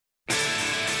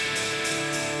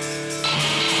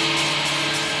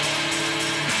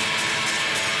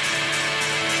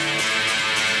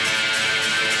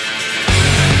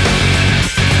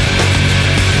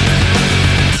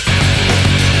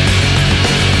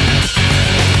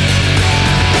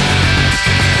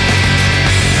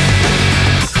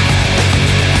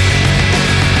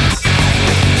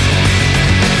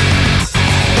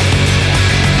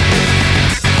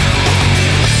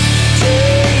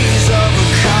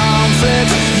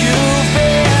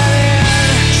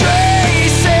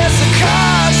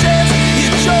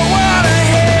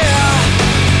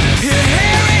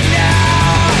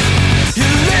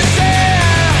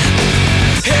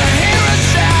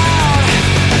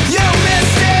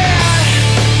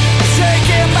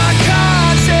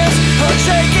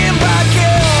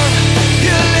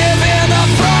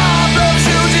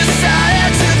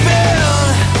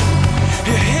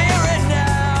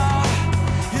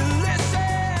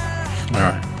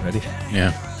Ready?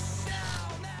 Yeah.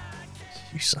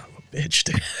 You son of a bitch,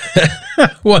 dude.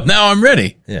 Well, now I'm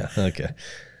ready. Yeah, okay.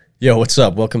 Yo, what's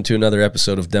up? Welcome to another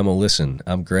episode of Demo Listen.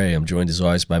 I'm Gray. I'm joined as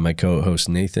always by my co-host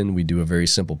Nathan. We do a very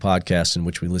simple podcast in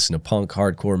which we listen to punk,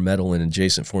 hardcore, metal, and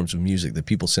adjacent forms of music that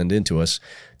people send in to us.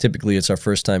 Typically, it's our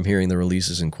first time hearing the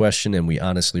releases in question, and we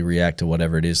honestly react to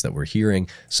whatever it is that we're hearing.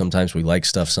 Sometimes we like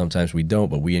stuff, sometimes we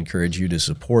don't, but we encourage you to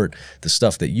support the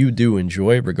stuff that you do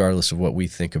enjoy, regardless of what we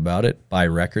think about it. Buy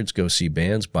records, go see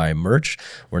bands, buy merch.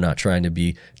 We're not trying to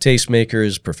be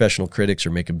tastemakers, professional critics,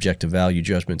 or make objective value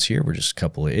judgments here. We're just a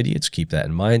couple of idiots. Keep that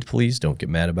in mind, please. Don't get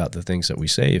mad about the things that we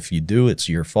say. If you do, it's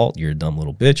your fault. You're a dumb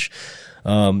little bitch.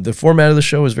 The format of the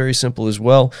show is very simple as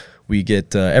well. We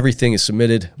get everything is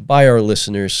submitted by our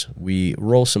listeners. We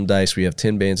roll some dice. We have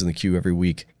 10 bands in the queue every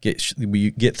week.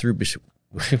 We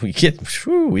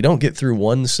don't get through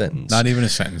one sentence. Not even a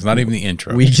sentence. Not even the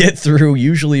intro. We get through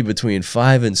usually between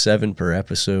 5 and 7 per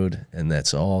episode, and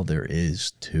that's all there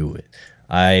is to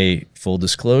it. Full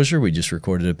disclosure, we just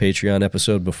recorded a Patreon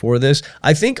episode before this.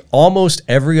 I think almost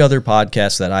every other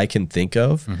podcast that I can think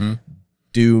of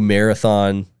do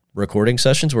marathon recording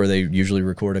sessions where they usually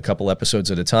record a couple episodes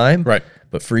at a time. Right.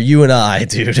 But for you and I,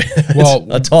 dude, well,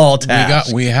 it's a tall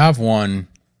task. We have one.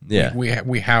 Yeah. We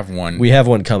have one. We have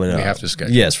one coming up. We have to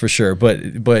schedule. Yes, for sure. But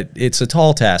it's a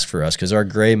tall task for us because our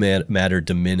gray matter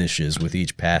diminishes with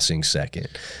each passing second.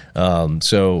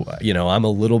 So, I'm a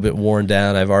little bit worn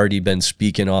down. I've already been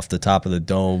speaking off the top of the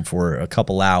dome for a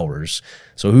couple hours.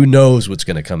 So who knows what's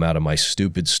going to come out of my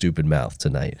stupid mouth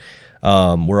tonight.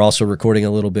 We're also recording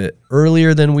a little bit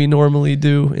earlier than we normally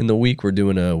do in the week.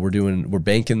 We're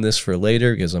banking this for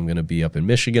later because I'm going to be up in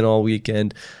Michigan all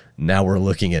weekend. Now we're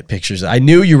looking at pictures. I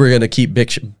knew you were going to keep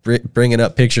bringing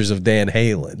up pictures of Dan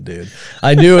Halen, dude.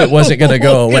 I knew it wasn't going to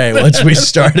go away once we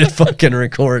started fucking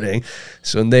recording.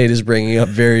 So Nate is bringing up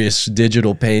various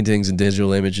digital paintings and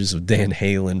digital images of Dan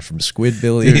Halen from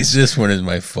Squidbilliards. This one is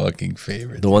my fucking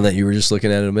favorite. The one that you were just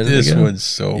looking at a minute ago? This one's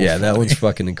so funny. That one's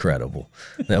fucking incredible.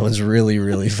 That one's really,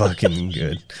 really fucking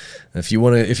good. If you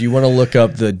want to look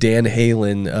up the Dan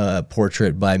Halen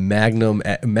portrait by Magnum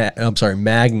XL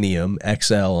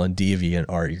on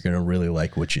DeviantArt, you're gonna really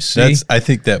like what you see. I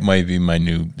think that might be my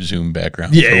new Zoom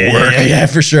background for work. Yeah,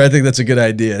 for sure. I think that's a good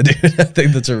idea, dude. I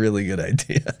think that's a really good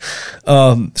idea.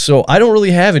 So I don't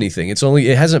really have anything. It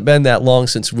hasn't been that long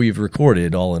since we've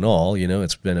recorded. All in all,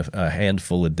 it's been a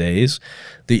handful of days.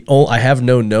 I have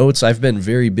no notes. I've been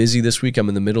very busy this week. I'm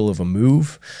in the middle of a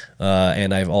move,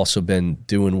 and I've also been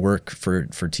doing work for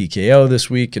TKO this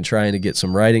week and trying to get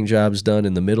some writing jobs done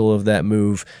in the middle of that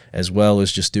move, as well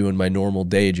as just doing my normal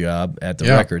day job at the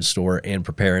record store and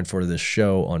preparing for this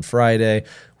show on Friday.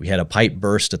 We had a pipe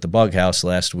burst at the Bug House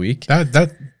last week.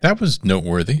 That was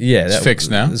noteworthy. Yeah, it's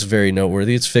fixed now. It's very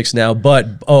noteworthy. It's fixed now.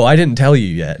 But I didn't tell you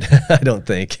yet. I don't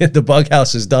think the Bug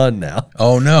House is done now.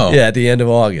 Oh no. Yeah, at the end of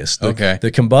August. Okay.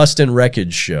 The Combustion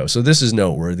Wreckage show. So this is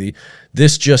noteworthy.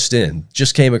 This just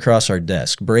came across our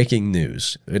desk. Breaking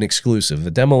news. An exclusive.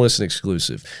 A Demo Listen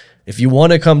exclusive. If you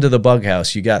want to come to the Bug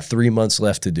House, you got 3 months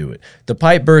left to do it. The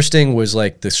pipe bursting was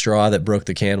like the straw that broke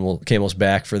the camel's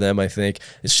back for them, I think.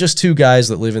 It's just two guys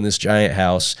that live in this giant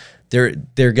house.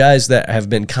 They're guys that have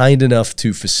been kind enough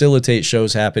to facilitate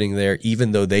shows happening there,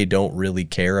 even though they don't really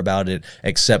care about it,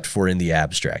 except for in the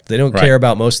abstract. They don't care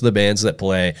about most of the bands that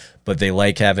play, but they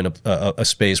like having a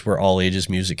space where all ages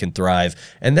music can thrive,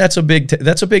 and that's a big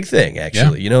thing,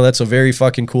 actually. Yeah. That's a very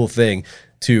fucking cool thing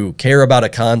to care about a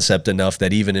concept enough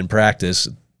that even in practice,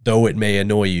 though it may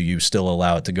annoy you, you still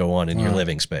allow it to go on in your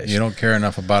living space. You don't care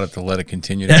enough about it to let it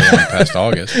continue to go on past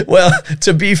August. Well,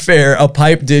 to be fair, a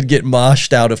pipe did get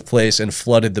moshed out of place and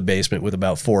flooded the basement with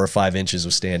about 4 or 5 inches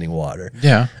of standing water.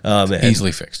 Yeah,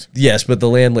 easily fixed. Yes, but the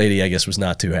landlady, I guess, was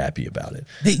not too happy about it.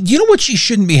 You know what she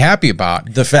shouldn't be happy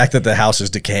about? The fact that the house is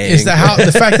decaying. Is the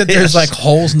fact that there's like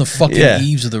holes in the fucking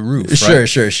eaves of the roof. Right?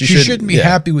 Sure. She shouldn't be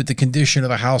happy with the condition of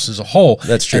the house as a whole.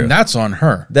 That's true. And that's on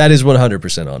her. That is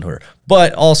 100% on her.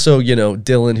 But also,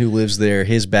 Dylan, who lives there,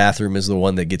 his bathroom is the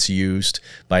one that gets used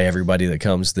by everybody that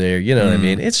comes there. You know what I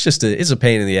mean? It's just it's a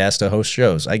pain in the ass to host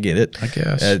shows. I get it. I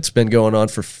guess. It's been going on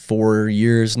for 4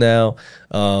 years now.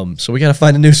 So we got to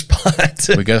find a new spot.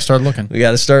 We got to start looking. We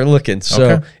got to start looking.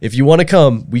 So if you want to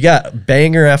come, we got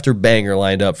banger after banger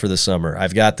lined up for the summer.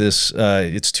 I've got this.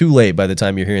 It's too late by the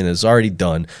time you're hearing this. It's already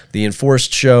done. The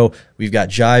Enforced show. We've got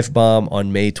Jive Bomb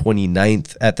on May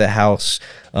 29th at the house.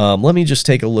 Let me just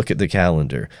take a look at the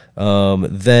calendar.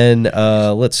 Then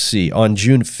let's see. On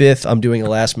June 5th, I'm doing a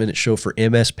last-minute show for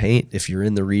MS Paint. If you're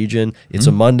in the region, it's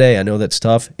a Monday. I know that's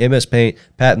tough. MS Paint,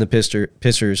 Pat and the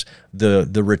Pissers,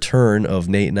 the return of of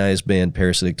Nate and I's band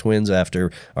Parasitic Twins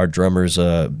after our drummer's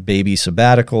baby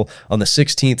sabbatical. On the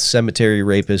 16th, Cemetery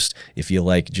Rapist, if you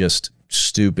like just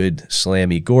stupid,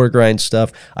 slammy gore grind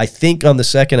stuff. I think on the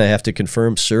 2nd, I have to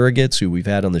confirm Surrogates, who we've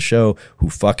had on the show, who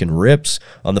fucking rips.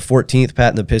 On the 14th,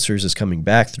 Pat and the Pissers is coming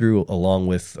back through, along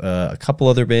with a couple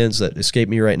other bands that escape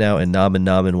me right now, and Namen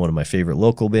Namen, one of my favorite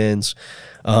local bands.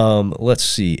 Let's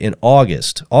see. In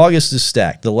August is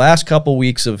stacked. The last couple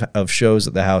weeks of shows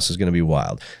at the house is going to be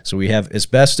wild. So we have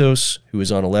Asbestos, who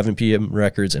is on 11 p.m.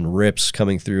 Records, and Rips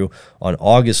coming through on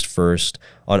August 1st.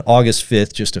 On August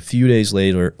 5th, just a few days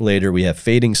later, we have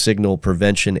Fading Signal,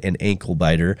 Prevention, and Ankle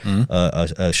Biter,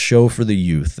 a show for the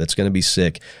youth that's going to be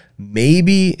sick.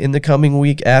 Maybe in the coming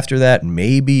week after that,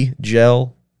 maybe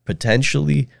Gel,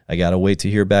 potentially. I got to wait to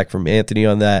hear back from Anthony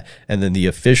on that. And then the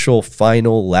official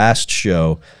final last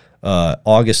show,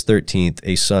 August 13th,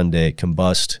 a Sunday,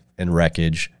 Combust and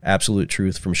Wreckage, Absolute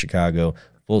Truth from Chicago,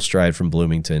 Full Stride from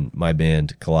Bloomington, my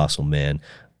band, Colossal Man,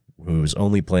 who was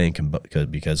only playing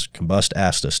because Combust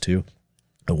asked us to.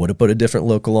 I would have put a different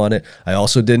local on it. I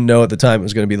also didn't know at the time it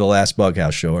was going to be the last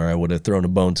Bughouse show, or I would have thrown a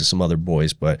bone to some other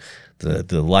boys, but the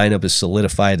lineup is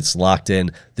solidified. It's locked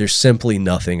in. There's simply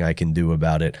nothing I can do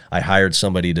about it. I hired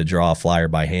somebody to draw a flyer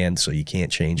by hand, so you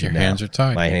can't change it now. Your hands are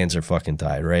tied. My hands are fucking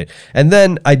tied, right? And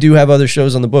then I do have other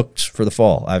shows on the books for the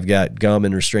fall. I've got Gum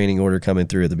and Restraining Order coming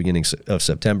through at the beginning of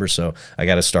September, so I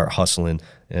got to start hustling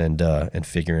and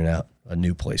figuring out a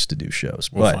new place to do shows.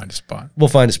 We'll find a spot. We'll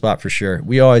find a spot for sure.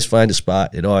 We always find a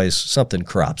spot. It always, something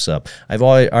crops up. I've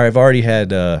already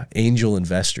had angel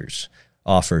investors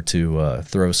offer to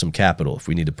throw some capital if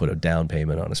we need to put a down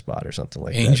payment on a spot or something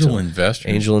like that. Angel investors?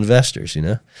 Angel investors, you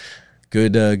know.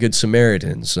 Good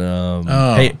Samaritans,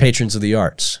 patrons of the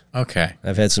arts. Okay.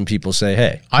 I've had some people say,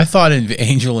 hey. I thought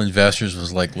angel investors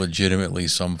was like legitimately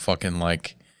some fucking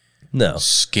like no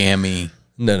scammy.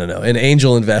 No. An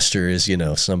angel investor is,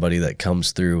 somebody that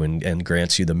comes through and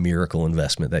grants you the miracle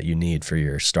investment that you need for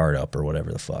your startup or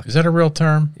whatever the fuck. Is that a real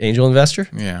term? Angel investor?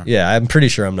 Yeah. Yeah, I'm pretty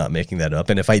sure I'm not making that up.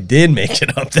 And if I did make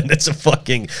it up, then it's a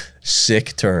fucking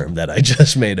sick term that I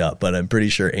just made up. But I'm pretty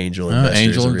sure angel investors.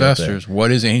 Angel investors.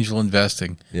 What is angel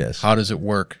investing? Yes. How does it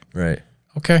work? Right.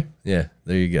 Okay. Yeah,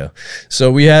 there you go.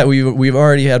 So we've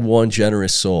already had one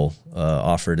generous soul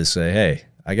offer to say, hey,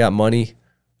 I got money.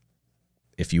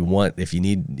 If you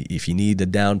need a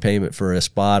down payment for a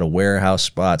spot, a warehouse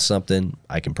spot, something,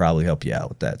 I can probably help you out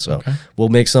with that. So We'll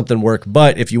make something work.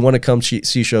 But if you want to come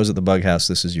see shows at the Bughouse,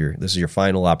 this is your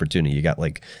final opportunity. You got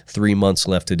like 3 months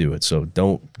left to do it. So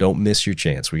don't miss your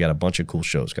chance. We got a bunch of cool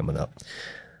shows coming up.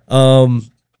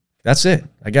 That's it.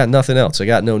 I got nothing else. I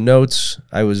got no notes.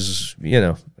 I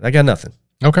got nothing.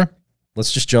 Okay.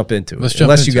 Let's just jump into it.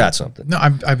 Unless you got something. No,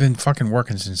 I've been fucking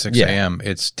working since 6 a.m.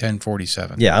 It's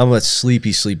 10:47. Yeah, I'm a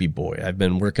sleepy boy. I've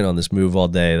been working on this move all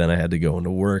day. Then I had to go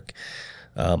into work.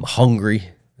 Hungry,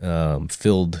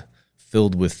 filled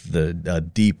with the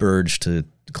deep urge to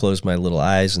close my little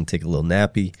eyes and take a little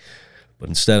nappy. But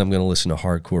instead, I'm going to listen to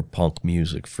hardcore punk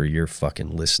music for your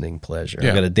fucking listening pleasure. Yeah.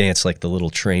 I'm going to dance like the little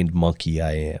trained monkey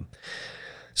I am.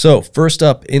 So first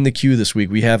up in the queue this week,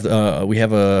 we have a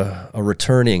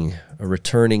returning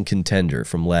contender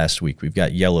from last week. We've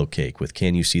got Yellow Cake with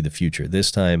 "Can You See the Future?"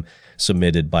 This time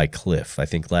submitted by Cliff. I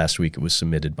think last week it was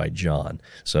submitted by John.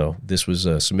 So this was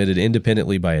submitted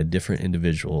independently by a different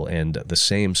individual, and the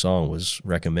same song was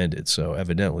recommended. So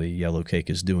evidently, Yellow Cake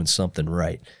is doing something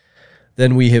right.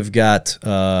 Then we have got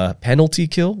Penalty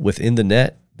Kill with "In the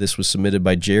Net." This was submitted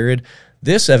by Jared.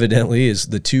 This evidently is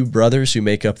the two brothers who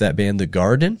make up that band, The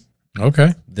Garden.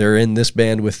 Okay. They're in this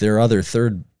band with their other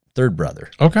third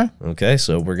brother. Okay.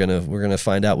 So we're gonna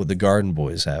find out what the Garden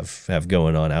Boys have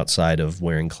going on outside of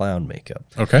wearing clown makeup.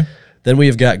 Okay. Then we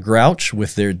have got Grouch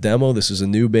with their demo. This is a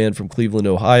new band from Cleveland,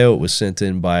 Ohio. It was sent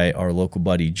in by our local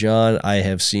buddy John. I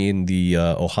have seen the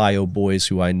Ohio boys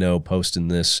who I know posting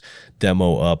this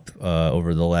demo up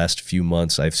over the last few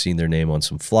months. I've seen their name on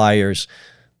some flyers.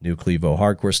 New Clevo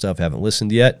hardcore stuff. Haven't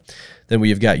listened yet. Then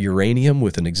we have got Uranium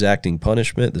with An Exacting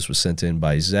Punishment. This was sent in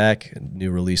by Zach. A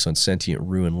new release on Sentient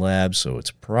Ruin Labs, so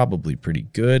it's probably pretty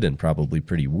good and probably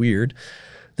pretty weird.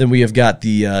 Then we have got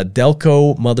the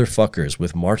Delco Motherfuckers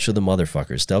with March of the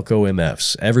Motherfuckers, Delco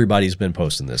MFs. Everybody's been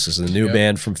posting this. This is a new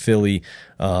band from Philly.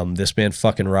 This band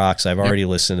fucking rocks. I've already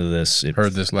listened to this. It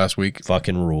Heard this last week.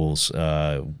 fucking rules.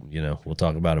 We'll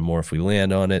talk about it more if we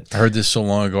land on it. I heard this so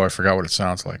long ago, I forgot what it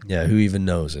sounds like. Yeah, who even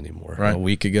knows anymore? Right. A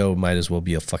week ago might as well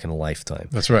be a fucking lifetime.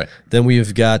 That's right. Then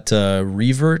we've got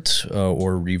Revert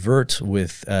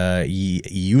with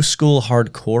Euskal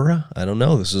Hardcore. I don't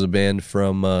know. This is a band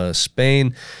from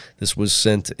Spain. This was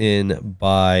sent in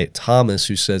by Thomas,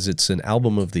 who says it's an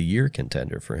album of the year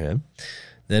contender for him.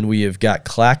 Then we have got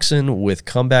Klaxon with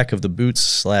Comeback of the Boots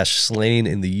 / Slain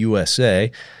in the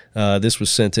USA. This was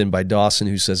sent in by Dawson,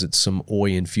 who says it's some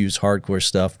oi-infused hardcore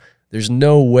stuff. There's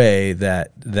no way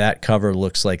that cover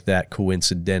looks like that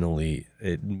coincidentally.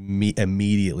 It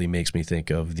immediately makes me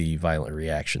think of the Violent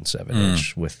Reaction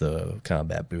 7-inch with the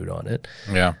combat boot on it.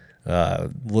 Yeah.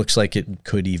 Looks like it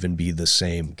could even be the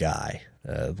same guy.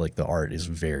 Like the art is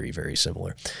very, very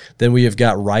similar. Then we have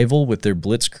got Rival with their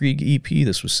Blitzkrieg EP.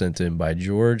 This was sent in by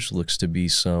George. Looks to be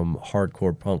some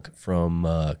hardcore punk from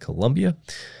Colombia.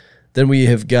 Then we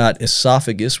have got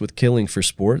Esophagus with Killing for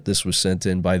Sport. This was sent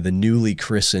in by the newly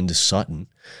christened Sutton,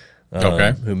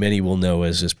 who many will know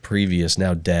as his previous,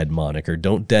 now dead moniker.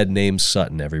 Don't dead name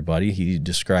Sutton, everybody. He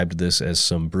described this as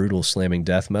some brutal slamming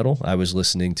death metal. I was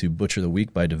listening to Butcher the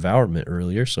Week by Devourment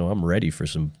earlier, so I'm ready for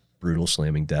some brutal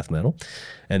slamming death metal.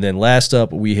 And then last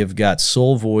up, we have got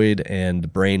Soul Void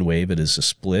and Brainwave. It is a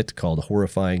split called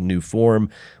Horrifying New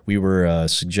Form. We were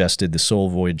suggested the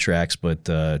Soul Void tracks, but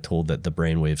told that the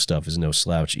Brainwave stuff is no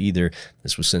slouch either.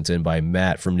 This was sent in by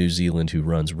Matt from New Zealand, who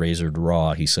runs Razored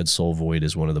Raw. He said Soul Void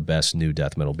is one of the best new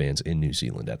death metal bands in New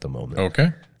Zealand at the moment.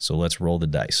 Okay. So let's roll the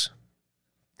dice.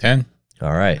 10.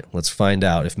 All right, let's find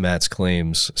out if Matt's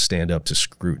claims stand up to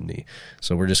scrutiny.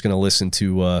 So we're just going to listen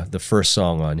to the first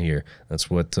song on here. That's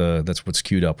what's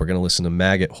queued up. We're going to listen to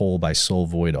Maggot Hole by Soul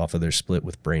Void off of their split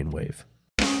with Brainwave.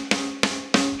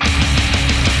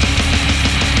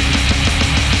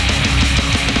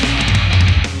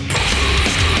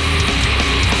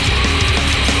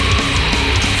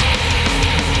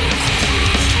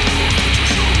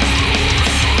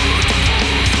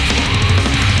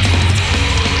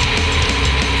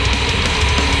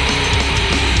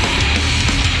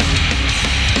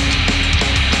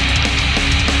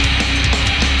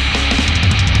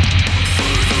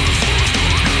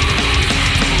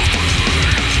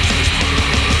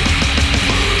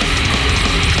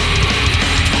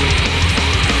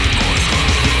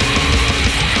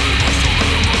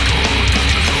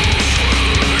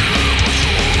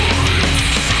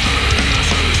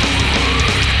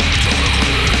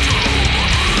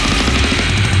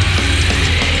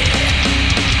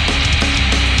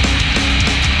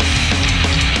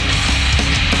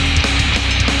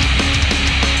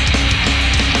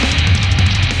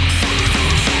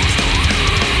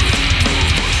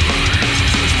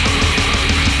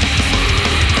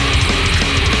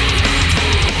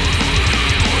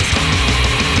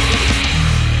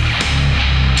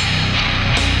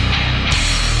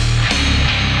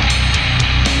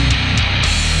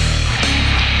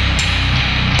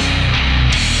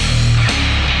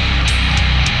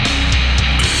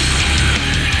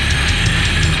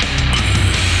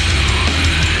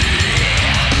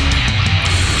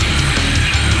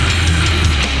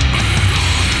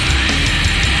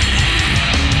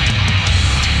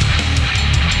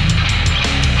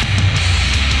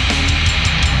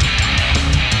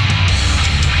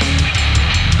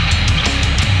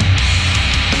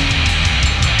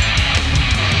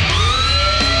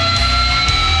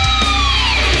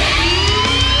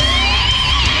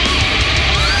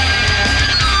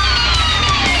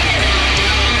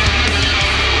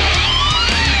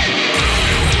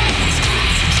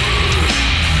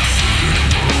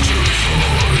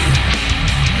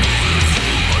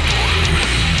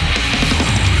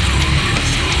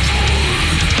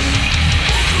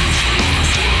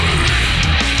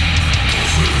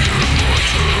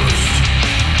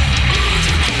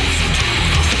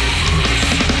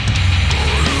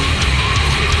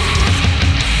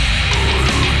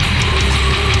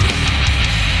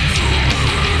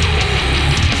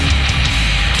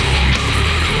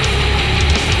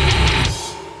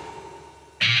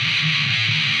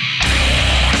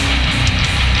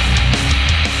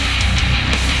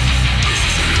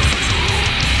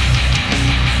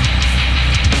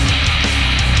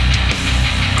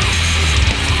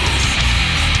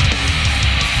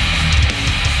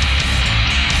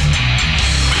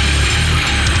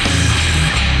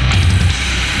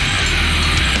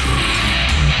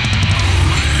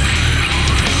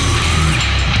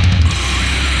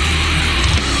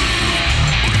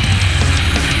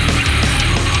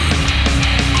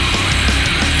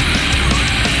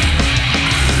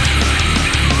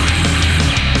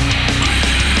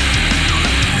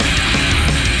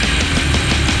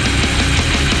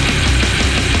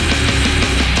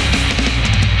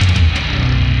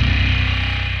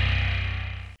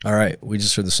 All right, we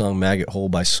just heard the song Maggot Hole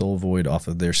by Soul Void off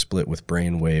of their split with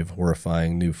Brainwave,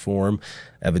 Horrifying New Form.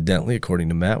 Evidently, according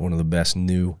to Matt, one of the best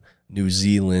New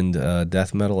Zealand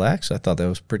death metal acts. I thought that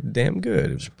was pretty damn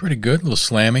good. It was Pretty good, a little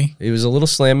slammy. It was a little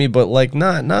slammy, but like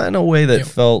not in a way that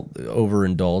felt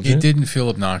overindulgent. You didn't feel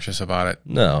obnoxious about it.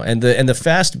 No, and the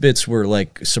fast bits were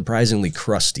like surprisingly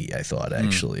crusty, I thought,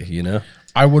 actually, you know?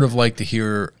 I would have liked to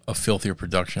hear a filthier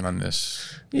production on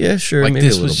this. Yeah, sure. Like maybe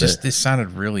this a was little just bit. this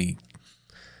sounded really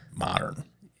modern.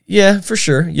 Yeah, for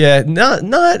sure. Yeah,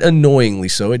 not annoyingly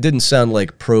so. It didn't sound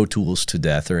like Pro Tools to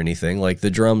death or anything. Like the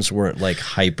drums weren't like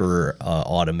hyper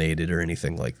automated or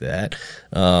anything like that.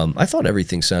 I thought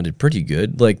everything sounded pretty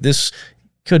good. Like this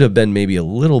could have been maybe a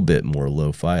little bit more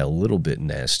lo-fi, a little bit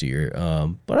nastier,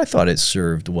 but I thought it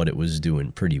served what it was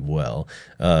doing pretty well.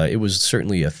 It was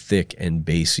certainly a thick and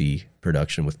bassy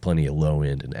production with plenty of low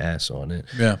end and ass on it.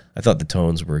 Yeah. I thought the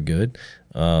tones were good.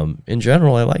 In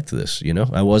general, I liked this. You know,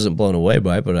 I wasn't blown away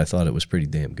by it, but I thought it was pretty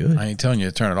damn good. I ain't telling you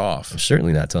to turn it off. I'm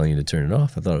certainly not telling you to turn it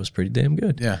off. I thought it was pretty damn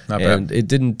good. Yeah, not and bad. it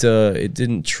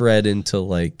didn't tread into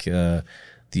like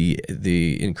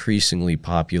the increasingly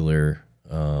popular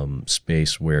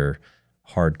space where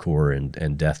hardcore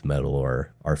and death metal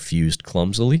are fused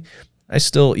clumsily. I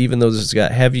still, even though this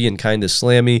got heavy and kind of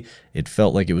slammy, it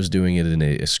felt like it was doing it in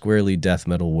a squarely death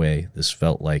metal way. This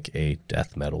felt like a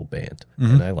death metal band,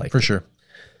 and I like For it. sure.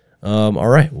 All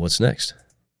right, what's next?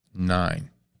 9.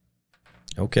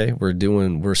 Okay,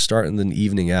 we're starting the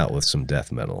evening out with some death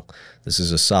metal. This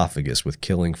is Esophagus with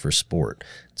Killing for Sport.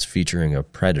 It's featuring a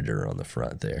predator on the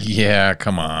front there. Yeah,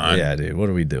 come on. Yeah, dude, what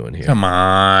are we doing here? Come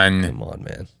on. Come on,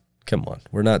 man. Come on.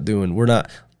 We're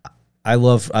not I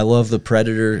love the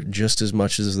Predator just as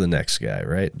much as the next guy,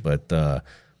 right? But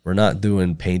we're not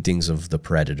doing paintings of the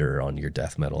Predator on your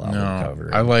death metal album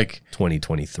cover. I like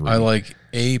 2023. I like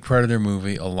a Predator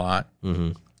movie a lot.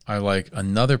 Mm-hmm. I like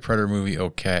another Predator movie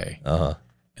okay. Uh-huh.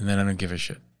 And then I don't give a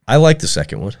shit. I like the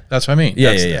second one. That's what I mean. Yeah,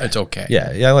 That's- yeah. It's okay.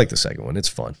 Yeah, I like the second one. It's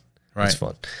fun. Right. It's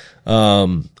fun.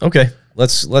 Okay.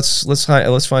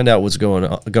 Let's find out what's going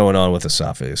on with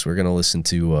Esophagus. We're gonna listen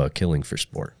to Killing for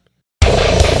Sport.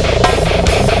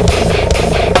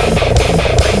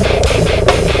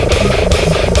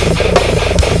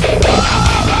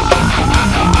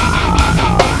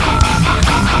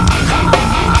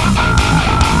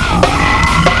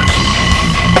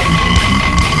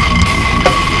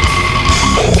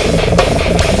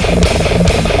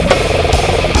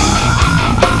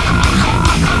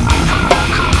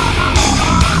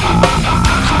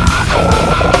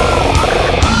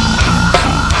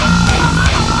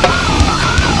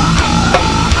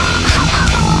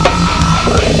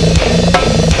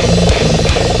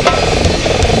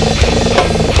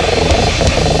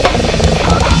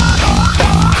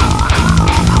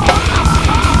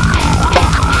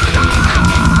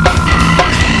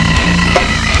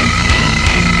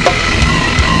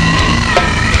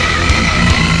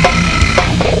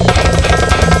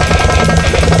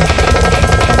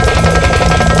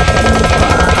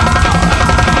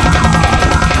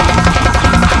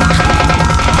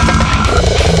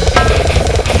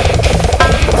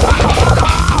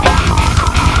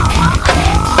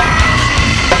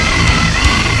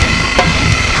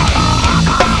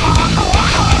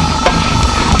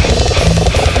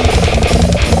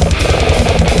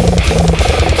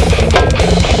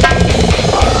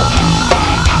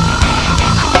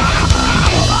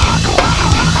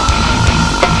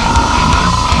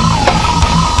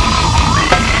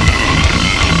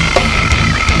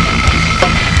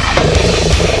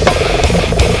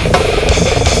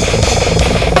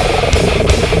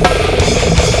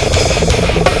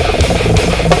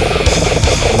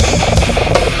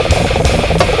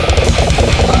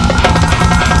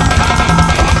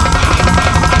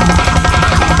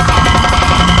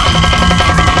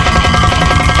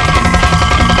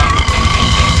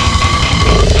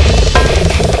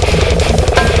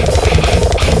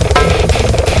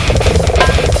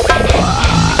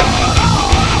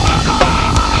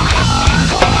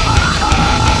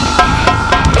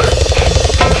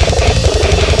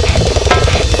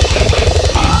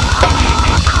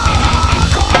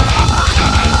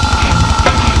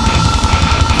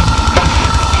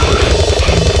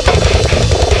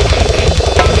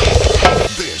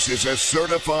 Is a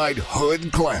certified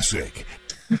hood classic.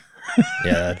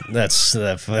 Yeah,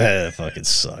 that fucking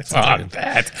sucked. Fuck dude.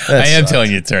 that. That I am sucked.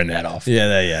 telling you to turn that off.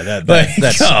 That Like,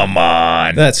 sucked. come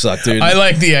on. That sucked, dude. I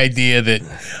like the idea that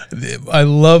I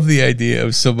love the idea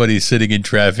of somebody sitting in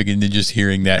traffic and then just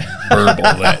hearing that burble,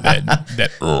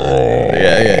 that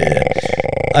yeah.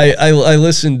 I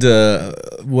listened.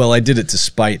 Well, I did it to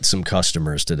spite some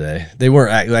customers today. They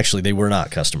weren't actually. They were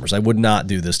not customers. I would not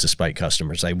do this to spite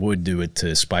customers. I would do it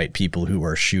to spite people who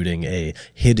are shooting a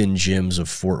Hidden Gems of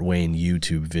Fort Wayne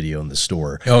YouTube video in the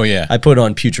store. Oh yeah. I put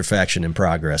on Putrefaction in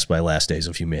Progress by Last Days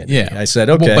of Humanity. Yeah. I said,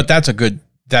 okay, Well, but that's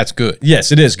good.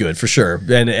 yes, it is good for sure.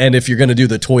 And if you're going to do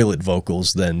the toilet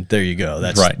vocals, then there you go.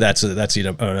 That's Right. That's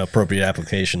an appropriate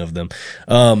application of them.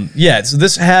 Yeah. So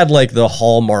this had like the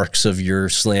hallmarks of your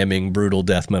slamming brutal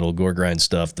death metal gore grind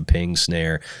stuff, the ping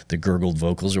snare, the gurgled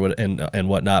vocals or what and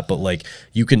whatnot. But like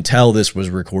you can tell this was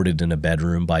recorded in a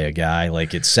bedroom by a guy.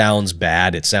 Like it sounds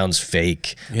bad. It sounds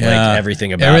fake. Yeah. Like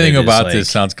everything about this like,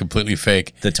 sounds completely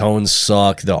fake. the tones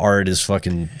suck. The art is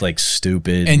fucking like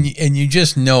stupid. And you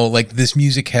just know, like, this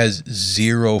music has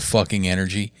zero fucking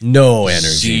energy. no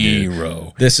energy. Dude.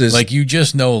 Zero. This is Like, you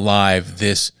just know live,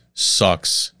 this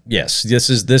sucks. yes. This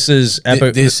is This is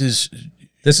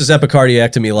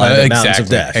epicardiectomy live at Mountains of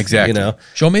exactly, Death. exactly. You know.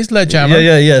 Show me sledgehammer.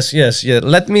 Yes.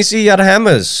 Let me see your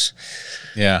hammers.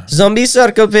 Yeah. Zombie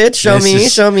circle pit. Show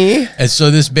me. And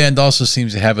so this band also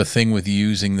seems to have a thing with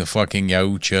using the fucking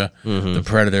Yautja, the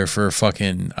Predator, for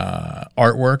fucking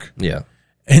artwork. Yeah.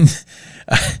 And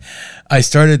I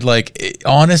started like,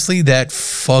 honestly, that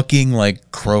fucking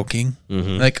like croaking,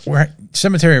 like we're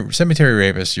cemetery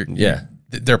rapists.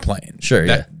 They're playing. Sure.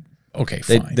 Okay.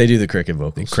 They Fine. they do the cricket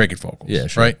vocals. Cricket vocals. Yeah.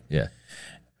 Sure. Right. Yeah.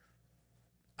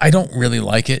 I don't really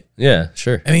like it. Yeah.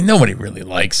 Sure. I mean, nobody really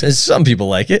likes it. Some people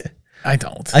like it. I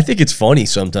don't. I think it's funny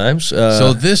sometimes.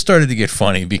 So this started to get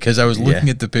funny because I was looking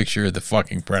at the picture of the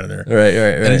fucking Predator. Right.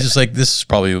 And it's just like, this is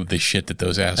probably the shit that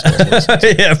those assholes listen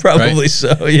to. yeah, probably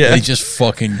so. Yeah. They just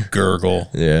fucking gurgle.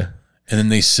 Yeah. And then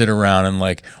they sit around and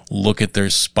like look at their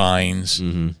spines,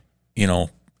 you know,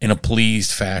 in a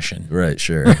pleased fashion. Right.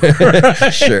 Sure.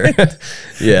 Sure.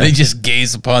 Yeah. They just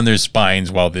gaze upon their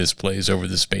spines while this plays over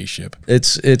the spaceship.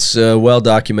 It's well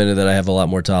documented that I have a lot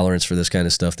more tolerance for this kind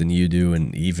of stuff than you do,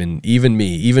 and even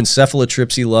me, even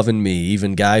cephalotripsy loving me,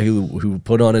 even guy who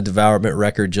put on a Devourment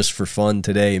record just for fun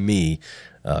today, me,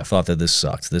 thought that this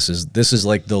sucked. This is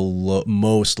like the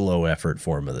most low effort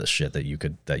form of this shit that you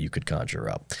could conjure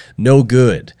up. No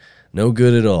good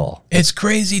at all. It's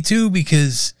crazy too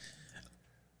because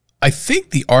I think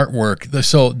the artwork,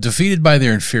 so Defeated by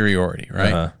Their Inferiority,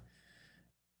 right,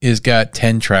 is got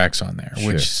 10 tracks on there,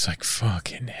 which is like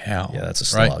fucking hell. Yeah, that's a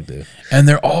slog, dude. And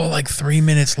they're all like 3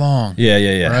 minutes long.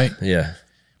 Yeah. Right? Yeah.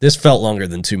 This felt longer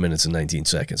than 2 minutes and 19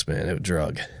 seconds, man. It was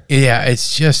drug. Yeah,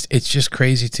 it's just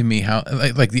crazy to me how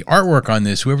like the artwork on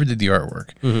this, whoever did the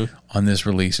artwork on this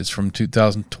release, it's from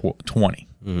 2020.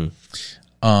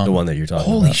 The one that you're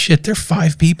talking Holy about. shit, there are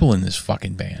 5 people in this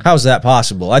fucking band. How's that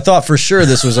possible? I thought for sure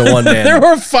this was a one man. There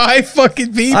were 5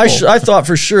 fucking people. I thought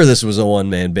for sure this was a one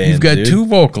man band. You've got dude. 2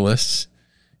 vocalists.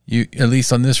 You at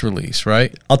least on this release,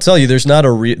 right? I'll tell you, there's not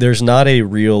a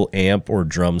real amp or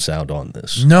drum sound on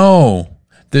this. No,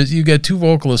 you got 2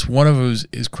 vocalists. One of them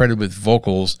is credited with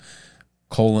vocals,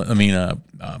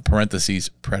 parentheses,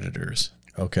 Predators.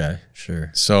 Okay,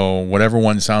 sure. So whatever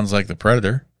one sounds like the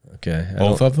Predator, Okay,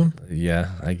 both of them, Yeah,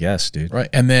 I guess, dude. right?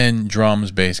 And then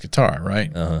drums, bass, guitar, right?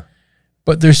 Uh-huh.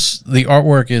 But the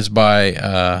artwork is by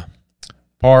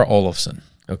Par Olofsson.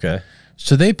 Okay.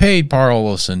 So they paid Par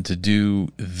Olofsson to do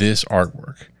this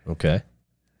artwork, Okay.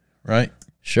 right?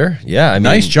 Sure. Yeah. I mean,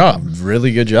 Nice job.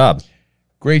 Really good job.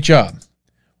 Great job.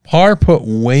 Par put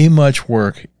way much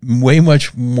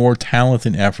more talent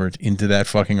and effort into that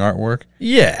fucking artwork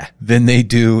Yeah. than they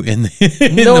do in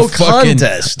the, No the fucking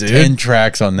contest, dude. 10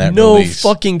 tracks on that No release.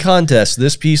 fucking contest.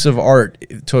 This piece of art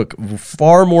took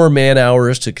far more man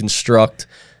hours to construct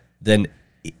than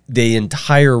the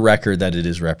entire record that it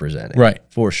is representing. Right.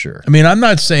 For sure. I mean, I'm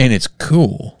not saying it's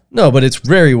cool. No, but it's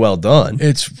very well done.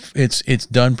 It's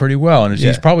done pretty well, and he's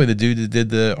Yeah. probably the dude that did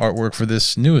the artwork for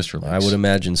this newest release. I would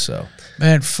imagine so.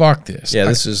 Man, fuck this. Yeah,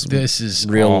 this is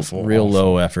real awful, real awful.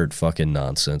 low effort fucking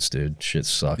nonsense, dude. Shit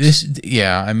sucks.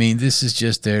 I mean, this is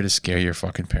just there to scare your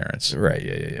fucking parents. Right,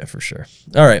 yeah, for sure.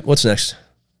 All right, what's next?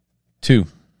 2.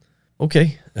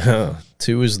 Okay.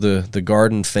 2 is the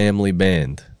Garden Family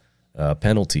Band.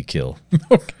 Penalty Kill.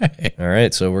 Okay. All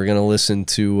right, so we're gonna listen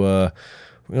to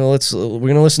we're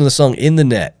gonna listen to the song "In the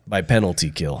Net" by Penalty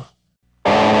Kill.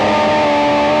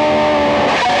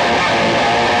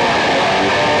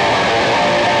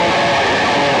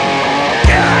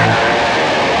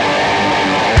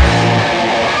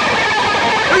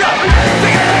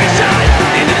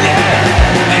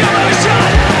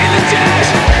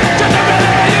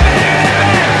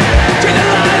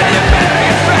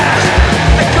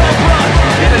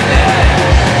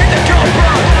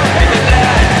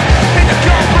 In the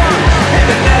cold blood, in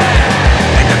the net,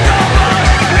 in the cold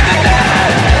blood.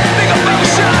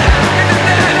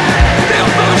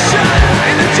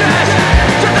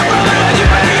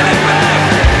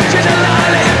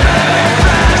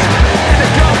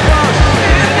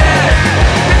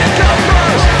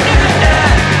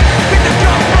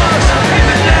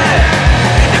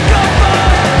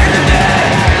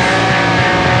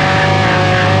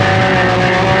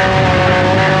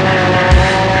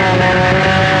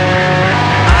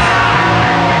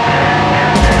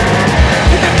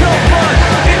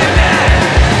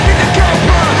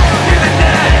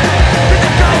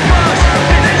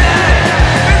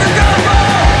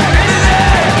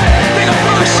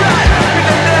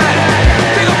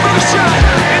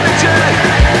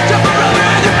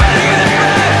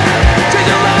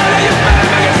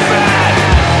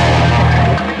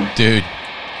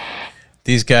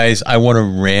 These guys, I want to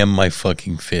ram my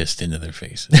fucking fist into their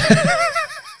faces.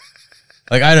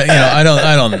 Like I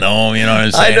don't know. You know what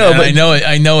I'm saying? I know,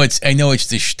 but I know it's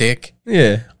the shtick.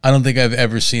 Yeah. I don't think I've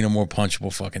ever seen a more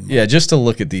punchable fucking movie. Yeah, just to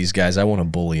look at these guys, I want to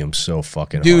bully them so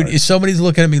fucking Dude, hard. if somebody's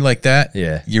looking at me like that,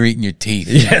 Yeah. you're eating your teeth.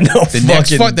 Yeah, no the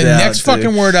next fucking the doubt, next dude.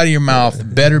 fucking word out of your mouth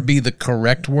better be the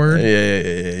correct word,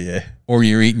 Yeah. or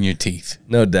you're eating your teeth.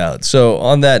 No doubt. So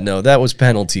on that note, that was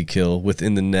penalty kill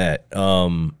within the net.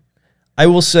 I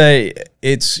will say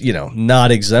it's,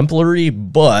 not exemplary,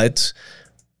 but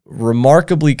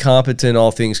remarkably competent,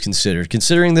 all things considered.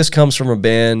 Considering this comes from a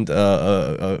band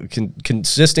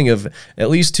consisting of at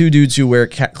least two dudes who wear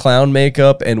clown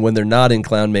makeup, and when they're not in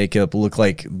clown makeup,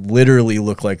 literally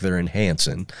look like they're in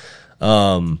Hanson.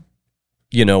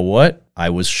 You know what? I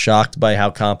was shocked by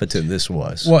how competent this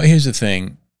was. Well, here's the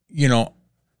thing.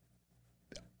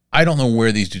 I don't know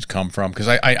where these dudes come from because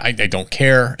I don't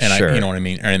care, and Sure. you know what I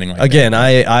mean, or anything like that. Again,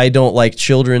 I don't like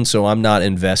children, so I'm not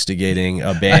investigating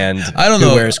a band I don't who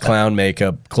know. wears clown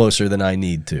makeup closer than I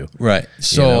need to. Right.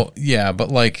 So yeah,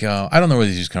 but I don't know where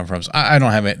these dudes come from. So I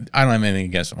don't have it. I don't have anything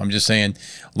against them. I'm just saying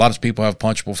a lot of people have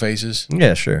punchable faces.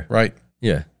 Yeah, sure. Right.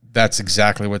 Yeah, That's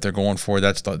exactly what they're going for.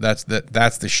 That's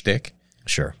the shtick.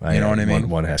 sure. You know what I mean?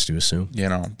 One has to assume.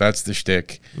 That's the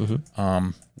shtick. Mm-hmm.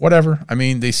 Whatever. I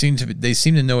mean, they seem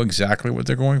to know exactly what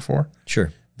they're going for.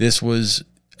 Sure. This was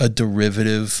a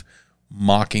derivative,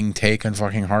 mocking take on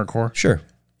fucking hardcore. Sure.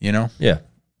 Yeah.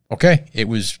 Okay, it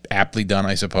was aptly done,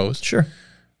 I suppose. Sure.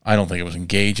 I don't think it was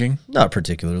engaging, Not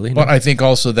particularly. but no. I think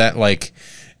also that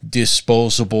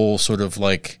disposable sort of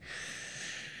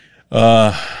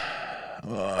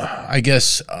I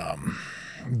guess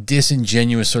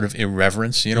disingenuous sort of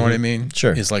irreverence. You know what I mean?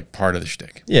 Sure. Is part of the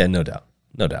shtick. Yeah, no doubt.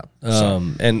 No doubt.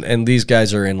 And these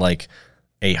guys are in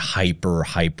a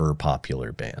hyper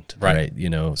popular band, right?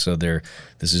 So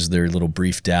this is their little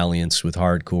brief dalliance with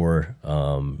hardcore.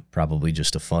 Probably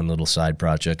just a fun little side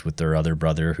project with their other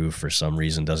brother, who for some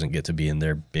reason doesn't get to be in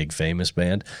their big famous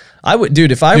band. I would,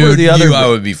 dude. If I were the other, I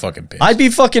would be fucking pissed. I'd be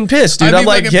fucking pissed, dude. I'd be I'm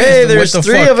like, fucking hey, pissed. there's What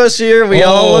the three fuck? of us here. We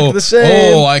all look the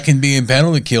same. Oh, I can be in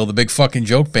Penalty Kill, the big fucking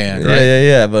joke band, right?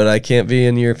 Yeah. But I can't be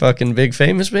in your fucking big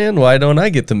famous band. Why don't I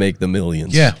get to make the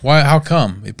millions? Yeah. Why? How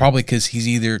come? Probably because he's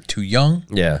either too young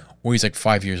Yeah. or he's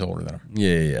 5 years older than him.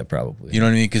 Yeah. Probably. You know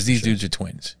what I mean? Because these dudes are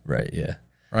twins, Right. Yeah.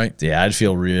 right? Yeah. I'd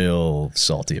feel real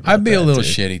salty about I'd be a that, little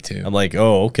dude. shitty too. I'm like,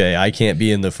 oh, okay. I can't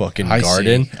be in the fucking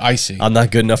garden. I see. I'm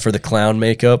not good enough for the clown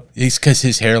makeup. It's because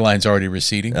his hairline's already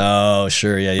receding. Oh,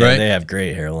 sure. Yeah. Right. They have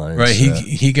great hairlines. Right,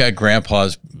 he got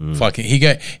grandpa's fucking he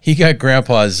got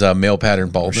grandpa's male pattern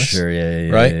baldness. Sure. Yeah.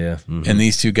 Right? Yeah. Mhm. And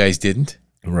these two guys didn't.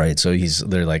 Right. So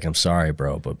they're like, I'm sorry,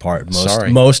 bro, but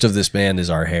Sorry. most of this band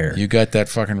is our hair. You got that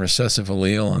fucking recessive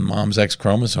allele on mom's X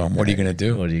chromosome. What are you gonna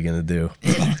do? What are you gonna do?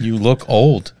 You look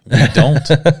old. We don't.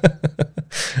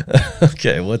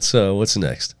 Okay. What's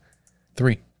next?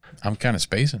 3. I'm kind of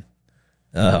spacing.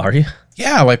 Are you?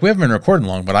 Yeah, we haven't been recording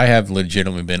long, but I have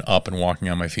legitimately been up and walking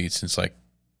on my feet since 8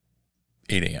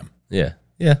 a.m. Yeah.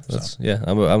 Yeah.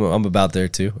 I'm about there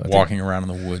too. I think. Walking around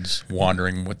in the woods,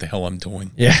 wondering what the hell I'm doing.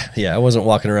 Yeah. I wasn't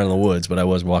walking around in the woods, but I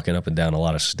was walking up and down a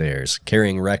lot of stairs,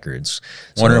 carrying records.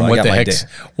 So Wondering I what got the my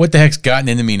heck's gotten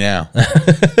into me now.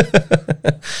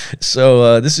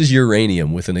 So this is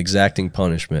Uranium with an Exacting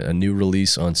Punishment, a new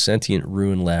release on Sentient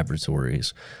Ruin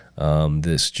Laboratories.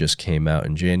 This just came out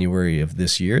in January of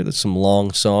this year. There's some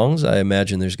long songs. I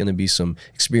imagine there's going to be some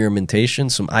experimentation,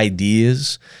 some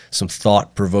ideas, some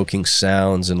thought-provoking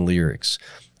sounds and lyrics.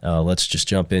 Let's just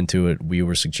jump into it. We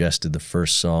were suggested the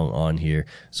first song on here,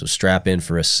 so strap in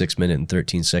for a 6-minute and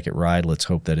 13-second ride. Let's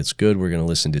hope that it's good. We're going to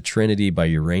listen to Trinity by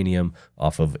Uranium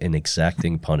off of An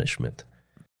Exacting Punishment.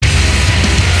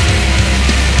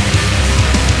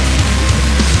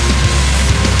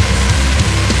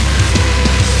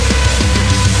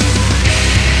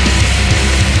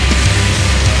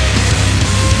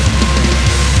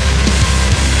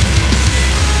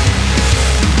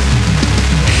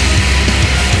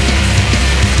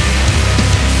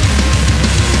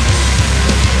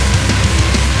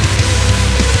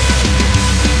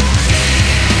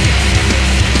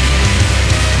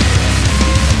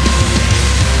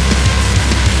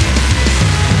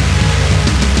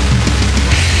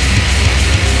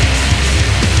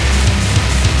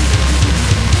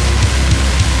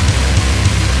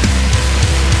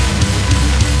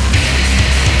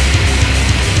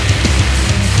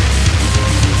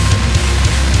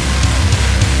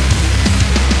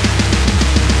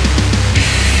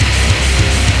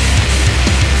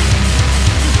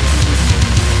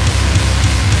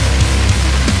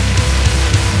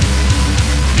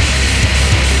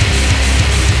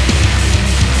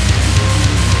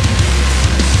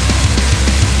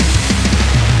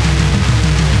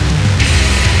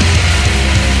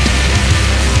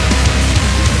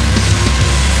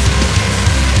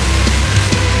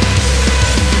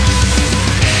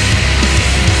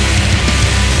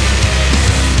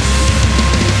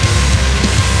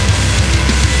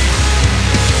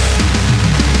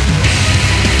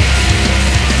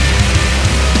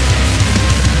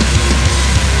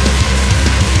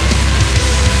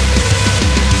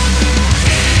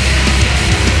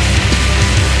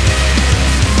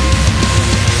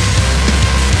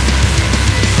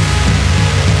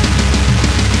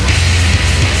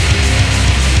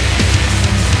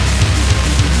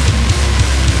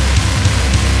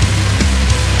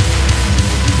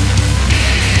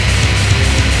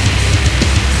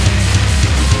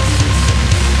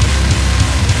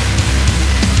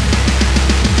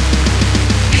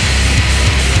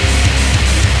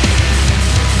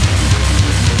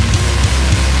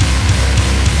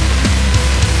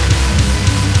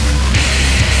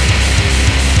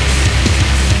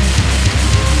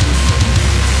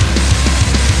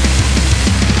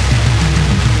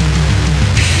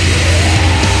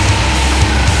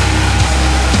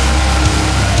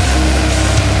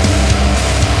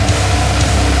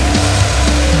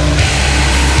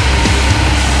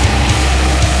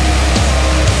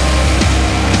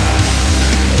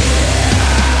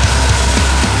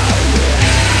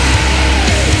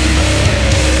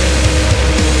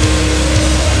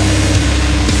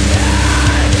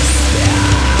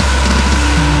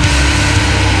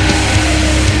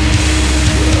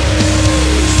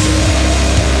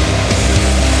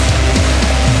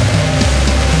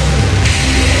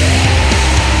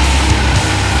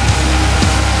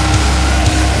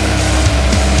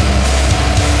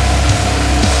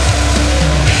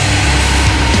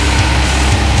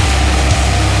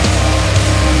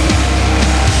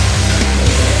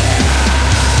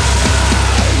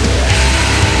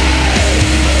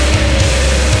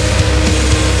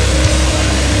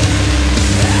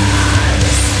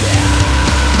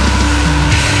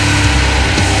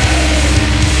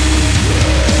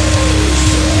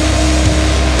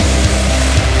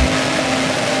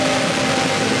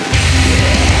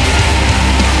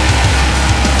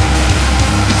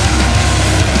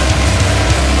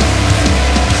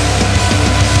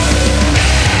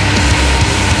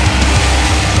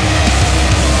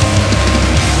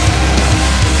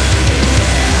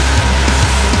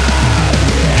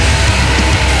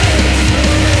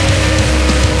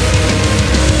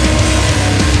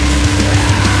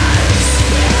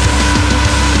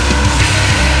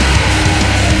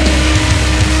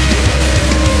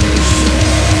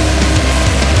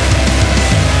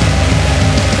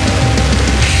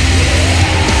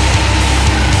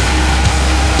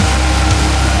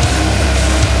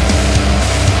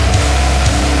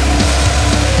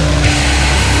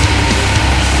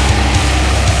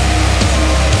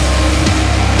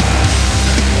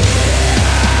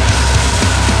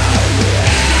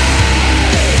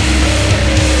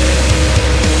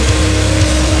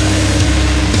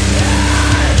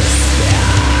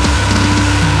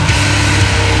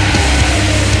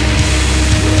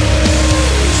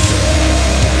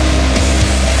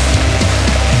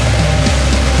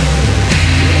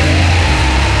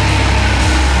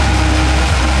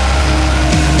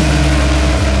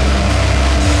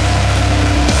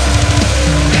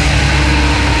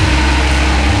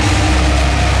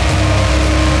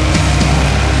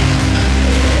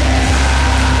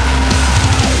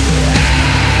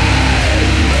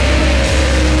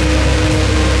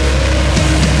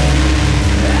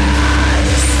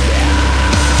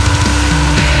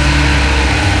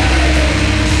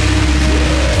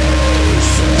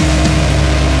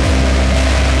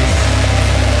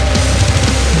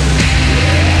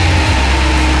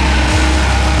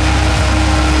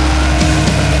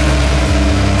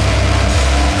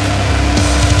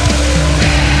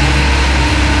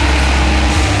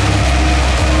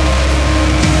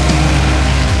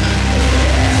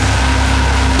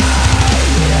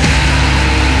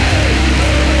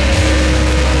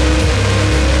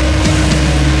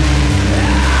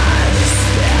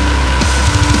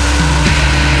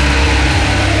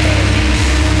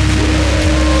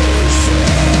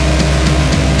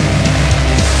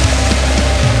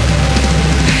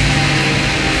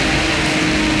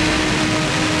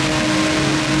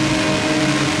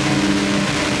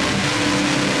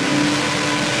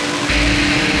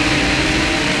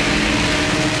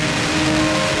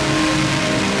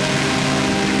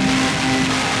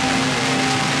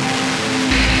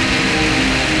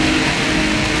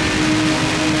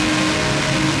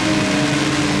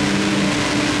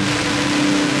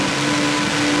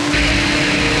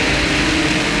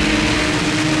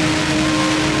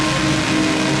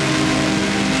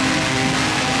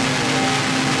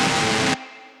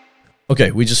 Okay,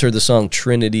 we just heard the song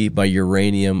Trinity by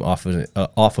Uranium off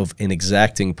of An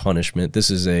Exacting Punishment.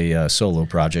 This is a solo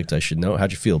project, I should know.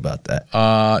 How'd you feel about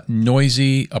that?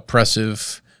 Noisy,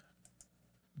 oppressive,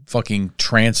 fucking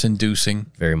trance-inducing,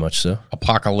 Very much so.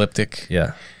 apocalyptic.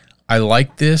 Yeah. I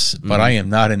like this, but I am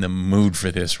not in the mood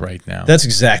for this right now. That's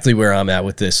exactly where I'm at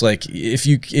with this. Like, if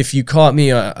you caught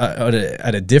me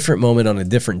at a different moment on a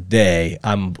different day,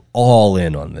 I'm all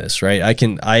in on this, right?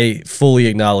 I fully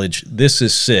acknowledge this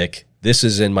is sick. This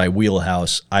is in my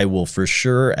wheelhouse. I will for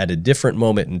sure at a different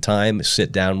moment in time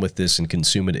sit down with this and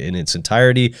consume it in its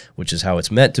entirety, which is how it's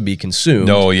meant to be consumed.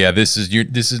 No, yeah, this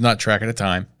is not track at a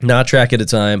time. Not track at a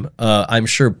time. I'm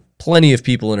sure plenty of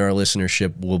people in our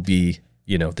listenership will be,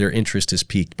 their interest is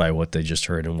piqued by what they just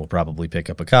heard and will probably pick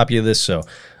up a copy of this. So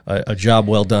a job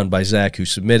well done by Zach who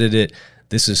submitted it.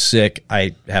 This is sick.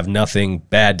 I have nothing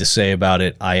bad to say about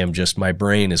it. My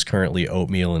brain is currently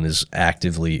oatmeal and is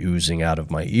actively oozing out of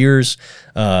my ears.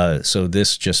 So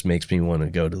this just makes me want to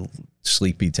go to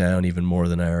Sleepy Town even more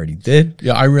than I already did.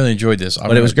 Yeah, I really enjoyed this.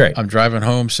 But it was great. I'm driving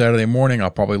home Saturday morning.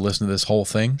 I'll probably listen to this whole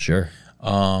thing. Sure.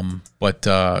 But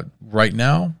right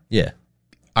now, Yeah.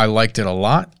 I liked it a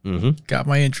lot. Mm-hmm. Got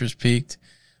my interest piqued,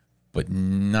 but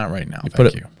not right now.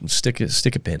 Put Thank you. Stick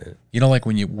a pin in it. You know, like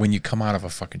when you come out of a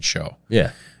fucking show,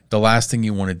 Yeah. the last thing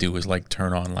you want to do is like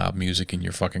turn on loud music in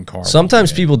your fucking car.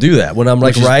 Sometimes people do that when I'm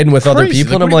like Which is riding with other crazy.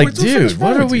 people, and Like, I'm what like, the fuck is dude,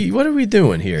 wrong with you?" what are we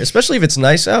doing here? Especially if it's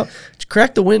nice out. Just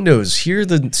crack the windows, hear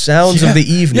the sounds of the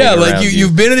evening. Yeah, like around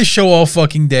you've been at a show all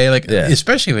fucking day, like Yeah.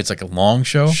 especially if it's like a long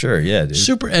show. Sure, yeah, dude.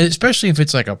 Super, and especially if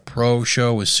it's like a pro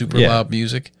show with super Yeah. loud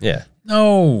music. Yeah.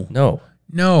 No,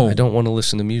 No, I don't want to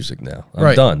listen to music now. I'm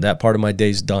Right. done. That part of my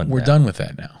day's done. We're now. done with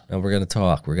that now. And we're gonna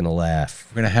talk. We're gonna laugh.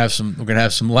 We're gonna have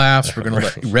some laughs. We're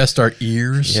gonna rest our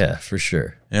ears. Yeah, for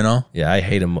sure. You know. Yeah, I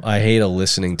hate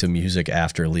listening to music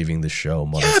after leaving the show,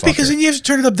 motherfucker. Yeah, because then you have to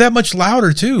turn it up that much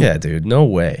louder too. Yeah, dude, no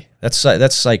way. That's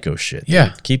psycho shit. Dude.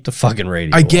 Yeah. Keep the fucking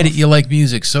radio. I get off. it. You like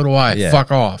music, so do I. Yeah.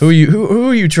 Fuck off. Who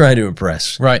are you trying to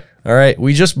impress? Right. All right,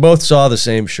 we just both saw the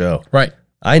same show. Right.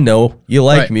 I know you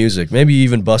like Right. music. Maybe you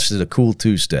even busted a cool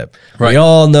two-step. Right. We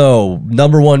all know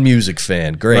 #1 music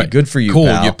fan. Great, Right. good for you. Cool.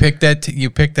 Pal. You picked that.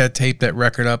 You picked that tape, that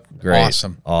record up. Great.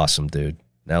 Awesome. Dude.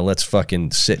 Now let's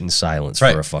fucking sit in silence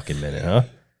Right. for a fucking minute, huh?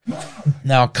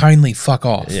 Now kindly fuck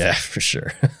off. Yeah, for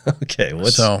sure. Okay,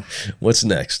 what's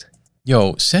next?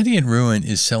 Yo, Sentient Ruin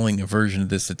is selling a version of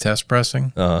this, the test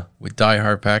pressing, with Die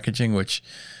Hard packaging, which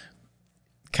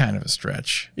kind of a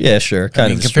stretch. Yeah, sure.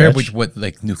 Kind of a compared stretch. with what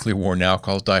like Nuclear War Now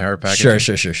calls Die Hard packaging.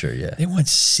 Sure. Yeah. They want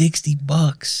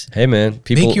 $60. Hey, man,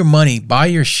 people Make your money, buy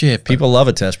your shit. people love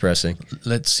a test pressing.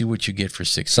 Let's see what you get for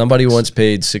 $60. Somebody once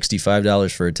paid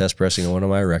 $65 for a test pressing on one of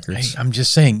my records. Hey, I'm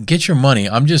just saying, get your money.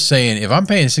 I'm just saying, if I'm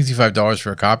paying $65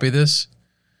 for a copy of this,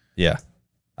 Yeah.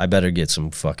 I better get some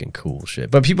fucking cool shit.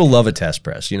 But people love a test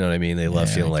press. You know what I mean? They love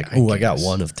Yeah, feeling like, I oh, I got guess.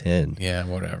 1 of 10. yeah,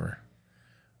 whatever.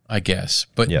 I guess.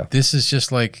 But Yeah. this is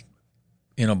just like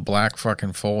in a black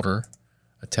fucking folder,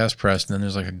 a test press, and then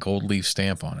there's like a gold leaf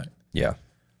stamp on it. Yeah.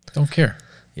 Don't care.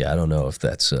 Yeah, I don't know if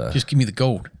that's Just give me the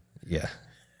gold. yeah.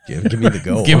 Give me the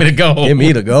gold. Give me the gold. Give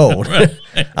me the gold.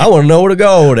 I want to know where to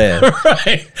go then.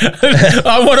 Right.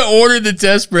 I want to order the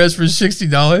test press for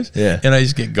 $60. Yeah. And I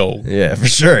just get gold. Yeah, for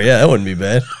sure. Yeah, that wouldn't be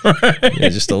bad. Yeah,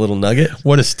 just a little nugget.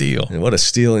 What a steal. And what a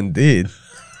steal indeed.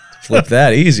 Flip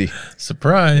that easy.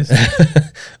 Surprise.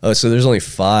 Oh, so there's only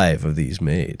 5 of these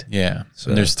made. Yeah.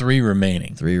 And there's 3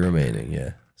 remaining. 3 remaining,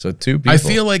 yeah. So 2 people. I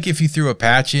feel like if you threw a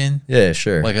patch in, yeah,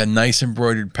 sure. like a nice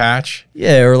embroidered patch,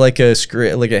 yeah, or like a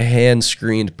hand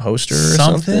screened poster or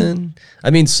something.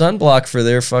 I mean, Sunblock for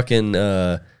their fucking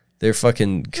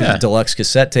deluxe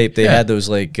cassette tape. They had those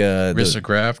like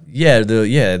risograph.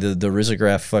 the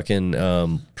risograph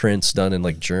fucking prints done in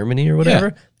like Germany or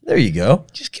whatever. There you go.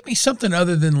 Just give me something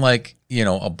other than like,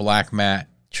 a black matte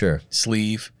Sure.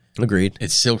 sleeve. Agreed.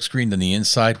 It's silk screened on the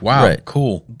inside. Wow, Right.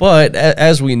 cool. But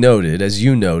as you noted,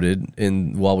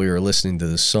 while we were listening to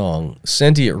this song,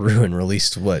 Sentient Ruin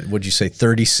released would you say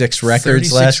 36 records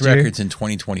 36 last year? records in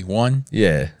 2021,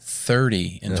 Yeah.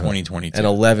 30 in 2022. And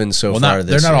 11 so far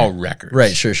this they're not year. all records.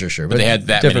 Right, sure. But they had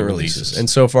that different many releases. And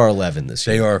so far 11 this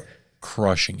year. They are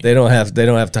crushing it. They don't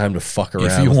have time to fuck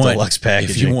around with deluxe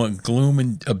packaging. If you want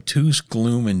obtuse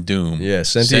gloom and doom, Yeah,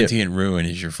 Sentient Ruin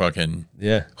is your fucking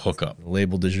yeah, hookup.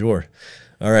 label du jour.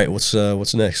 All right, what's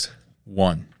next?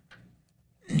 1.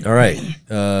 All right,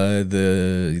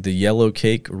 the Yellow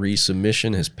Cake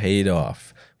resubmission has paid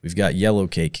off. We've got Yellow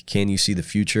Cake, Can You See the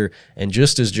Future? And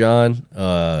just as John,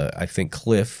 I think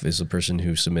Cliff is the person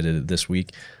who submitted it this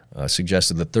week,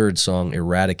 suggested the third song,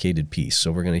 Eradicated Peace.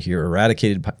 So we're going to hear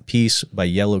Eradicated Peace by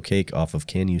Yellow Cake off of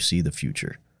Can You See the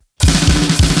Future?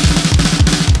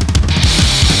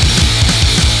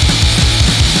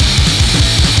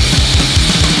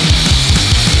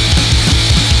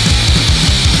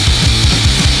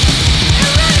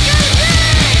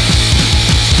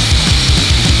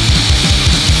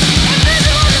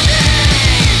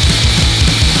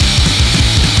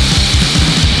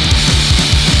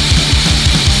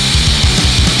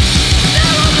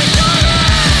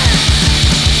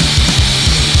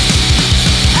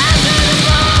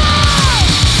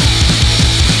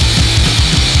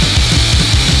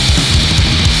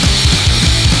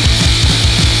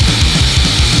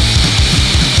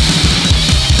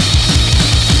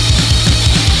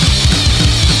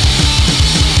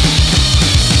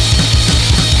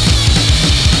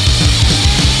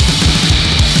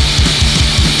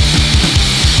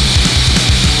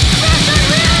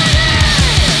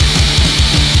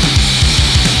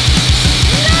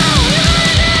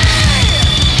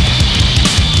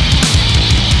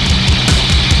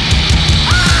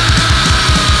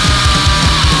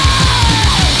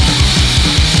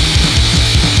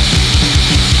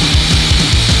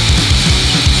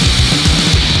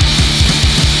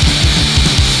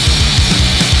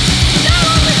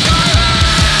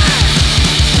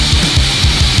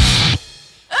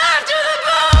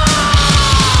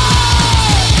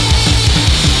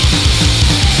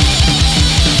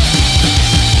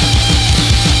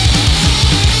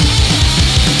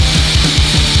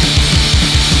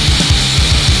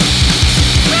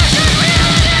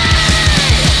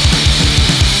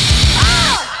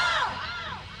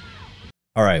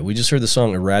 right, we just heard the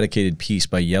song Eradicated Peace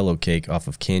by Yellow Cake off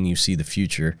of Can You See the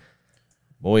Future.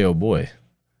 Boy, oh boy,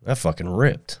 that fucking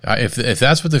ripped. If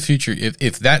that's what the future,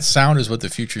 if that sound is what the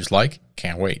future's like,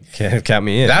 can't wait. Count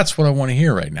me in. That's what I want to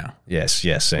hear right now. Yes,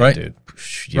 same, right? dude.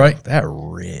 Yo, right? That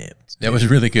ripped. That was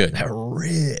really good. That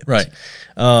ripped. Right.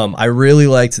 I really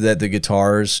liked that the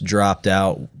guitars dropped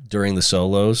out during the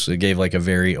solos. It gave like a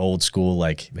very old school,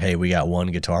 like, hey, we got one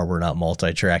guitar, we're not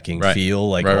multi-tracking feel,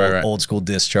 like old school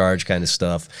Discharge kind of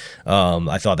stuff.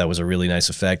 I thought that was a really nice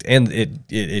effect. And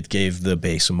it gave the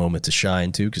bass a moment to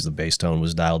shine too, because the bass tone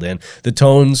was dialed in. The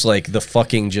tones, like the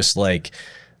fucking just like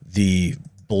the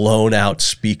blown out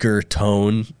speaker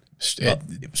tone,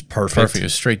 it was perfect. It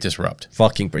was straight Disrupt.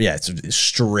 It's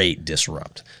straight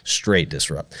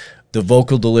Disrupt. The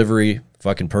vocal delivery,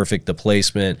 fucking perfect. The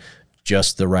placement,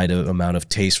 just the right amount of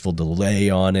tasteful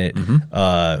delay on it.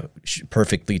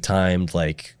 Perfectly timed,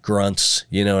 like grunts,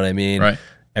 you know what I mean? Right.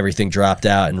 Everything dropped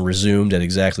out and resumed at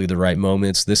exactly the right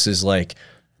moments. This is like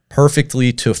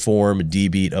perfectly to form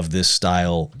D-beat of this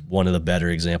style. One of the better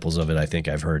examples of it I think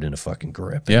I've heard in a fucking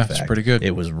grip. Yeah, it's pretty good.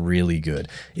 It was really good.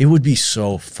 It would be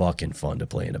so fucking fun to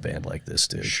play in a band like this,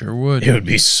 dude. Sure would. It would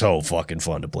be so fucking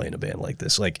fun to play in a band like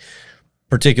this. Like,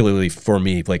 particularly for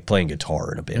me, like playing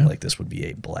guitar in a band like this would be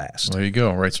a blast. Well, there you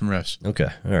go. Write some riffs. Okay.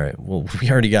 All right. Well,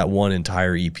 we already got one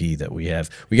entire EP that we have.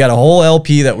 We got a whole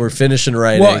LP that we're finishing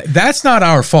writing. Well, that's not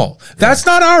our fault. That's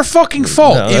not our fucking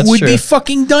fault. No, it would be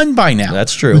fucking done by now.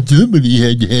 That's true. But somebody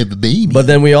had to have a baby. But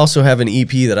then we also have an EP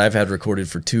that I've had recorded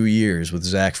for 2 years with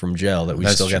Zach from Gel that we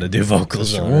still got to do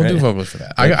vocals on. We'll right? do vocals for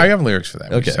that. I have lyrics for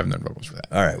that. We just haven't done vocals for that.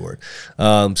 All right, word.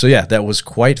 So yeah, that was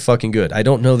quite fucking good. I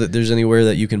don't know that there's anywhere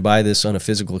that you can buy this on a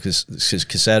physical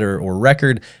cassette or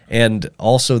record, and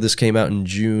also this came out in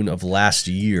June of last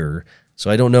year, so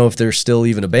I don't know if they're still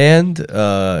even a band.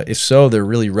 If so, they're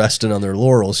really resting on their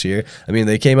laurels here. I mean,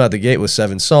 they came out the gate with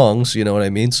 7 songs, you know what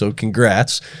I mean? So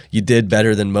congrats, you did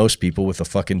better than most people with a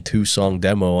fucking 2-song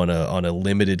demo on a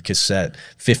limited cassette,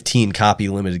 15 copy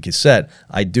limited cassette.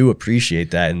 I do appreciate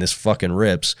that, and this fucking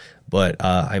rips. But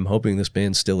I'm hoping this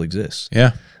band still exists.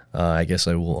 Yeah. I guess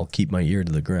I'll keep my ear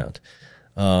to the ground.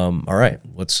 All right,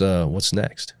 what's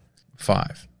next?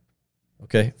 5.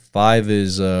 Okay, 5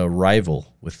 is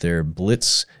Rival with their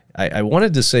Blitz. I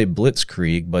wanted to say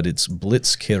Blitzkrieg, but it's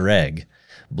Blitzkrieg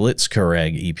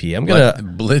EP. I'm gonna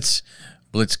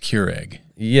Blitzkrieg.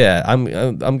 Yeah,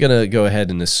 I'm gonna go ahead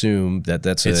and assume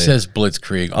that's it says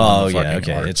Blitzkrieg. On the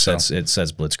okay. art, It says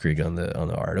Blitzkrieg on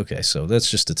the art. Okay, so that's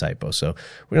just a typo. So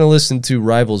we're gonna listen to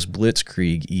Rival's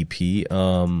Blitzkrieg EP.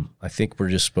 I think we're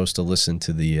just supposed to listen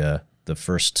to the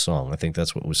first song. I think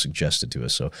that's what was suggested to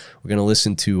us. So we're gonna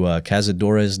listen to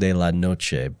Cazadores de la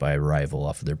Noche by Rival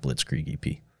off of their Blitzkrieg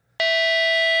EP.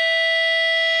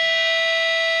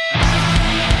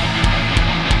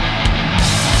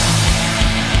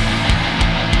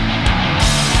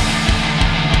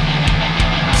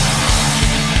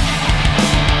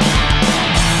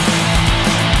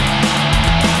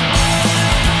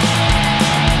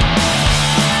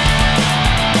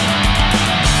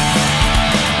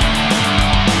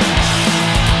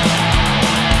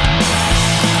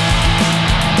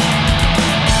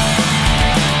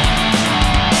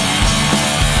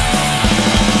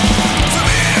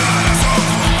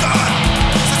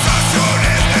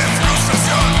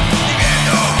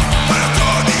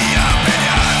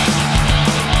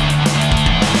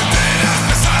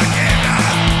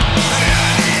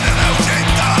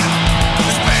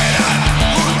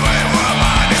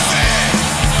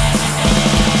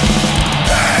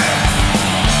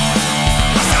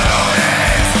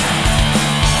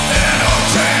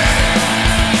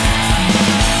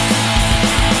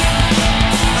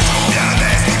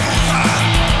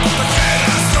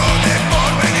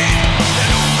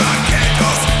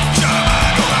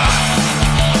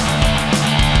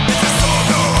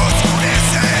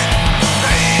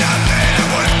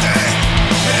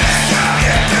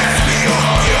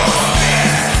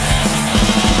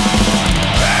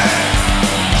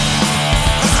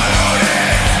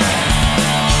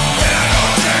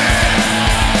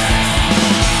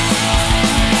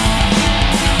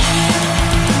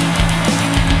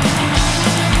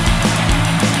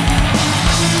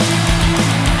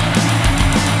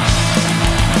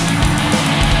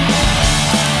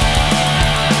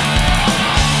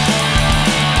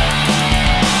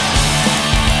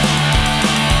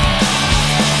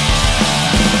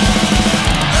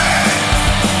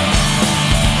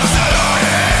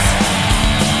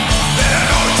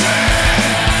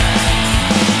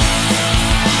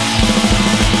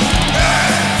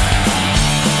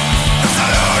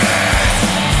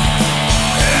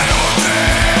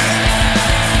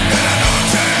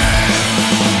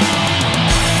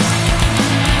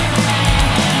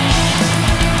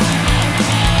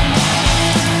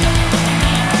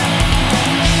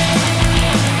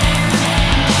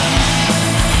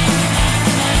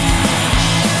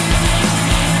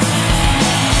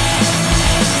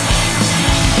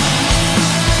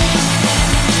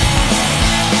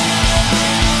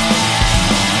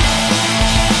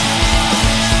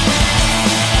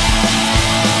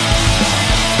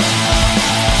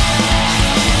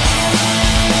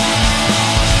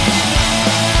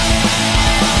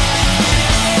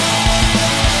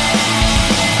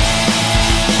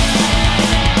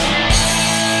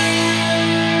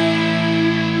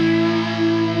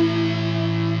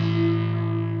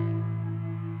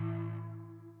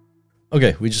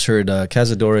 Okay, we just heard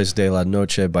Cazadores de la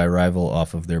Noche by Rival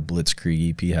off of their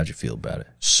Blitzkrieg EP. How'd you feel about it?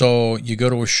 So you go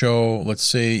to a show, let's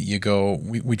say you go,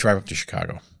 we drive up to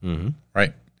Chicago,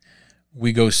 right?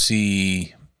 We go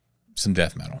see some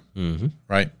death metal,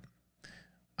 right?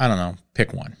 I don't know,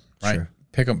 pick one, right? Sure.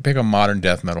 Pick a modern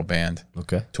death metal band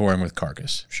Okay. touring with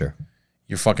Carcass. Sure.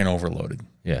 You're fucking overloaded.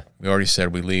 Yeah. We already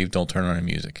said we leave, don't turn on the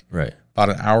music. Right. About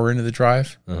an hour into the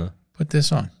drive, put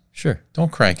this on. Sure.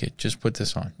 Don't crank it, just put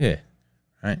this on. Yeah.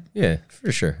 Right? Yeah,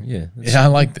 for sure. Yeah. Yeah, I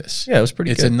like this. Yeah, it was pretty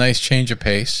It's good. a nice change of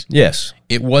pace. Yes.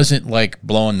 It wasn't like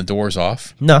blowing the doors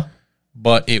off, No.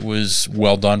 but it was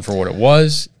well done for what it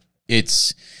was.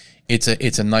 It's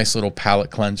a nice little palate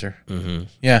cleanser.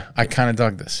 Yeah, I kind of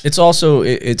dug this. It's also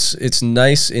it's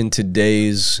nice in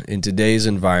today's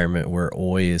environment where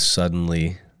oi is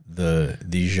suddenly the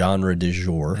genre du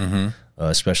jour,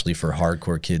 especially for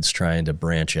hardcore kids trying to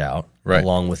branch out. Right.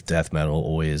 Along with death metal,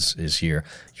 oi is here.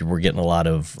 We're getting a lot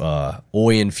of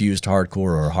oi infused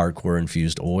hardcore or hardcore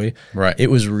infused oi. Right. It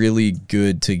was really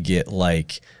good to get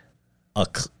like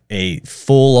a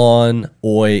full on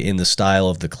oi in the style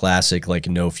of the classic, like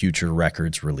No Future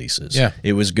Records releases. Yeah.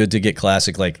 It was good to get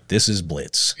classic, like this is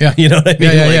Blitz. Yeah. You know what I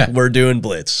mean? Yeah, like yeah. we're doing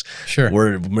Blitz. Sure.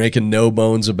 We're making no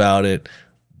bones about it.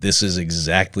 This is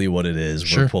exactly what it is.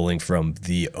 Sure. We're pulling from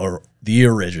the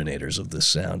originators of this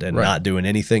sound and not doing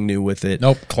anything new with it.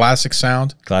 Nope, classic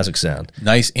sound. Classic sound.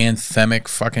 Nice anthemic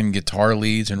fucking guitar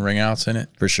leads and ring outs in it.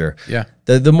 For sure. Yeah.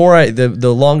 The more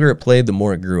the longer it played, the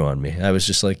more it grew on me. I was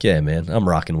just like, yeah, man, I'm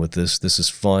rocking with this. This is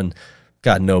fun.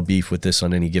 Got no beef with this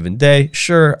on any given day.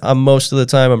 Sure, most of the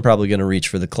time I'm probably going to reach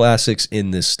for the classics in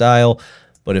this style,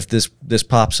 but if this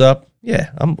pops up,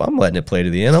 yeah, I'm letting it play to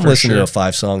the end. I'm listening to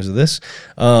 5 songs of this.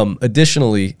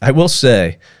 Additionally, I will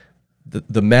say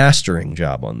the mastering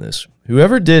job on this,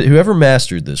 whoever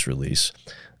mastered this release,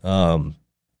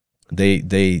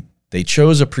 they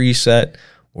chose a preset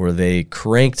or they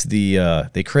cranked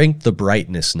the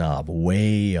brightness knob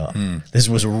way up. This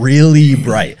was really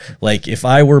bright. Like if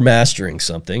I were mastering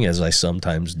something, as I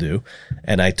sometimes do,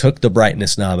 and I took the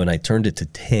brightness knob and I turned it to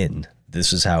 10,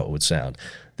 this is how it would sound.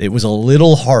 It was a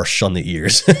little harsh on the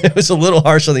ears. It was a little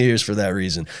harsh on the ears for that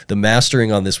reason. The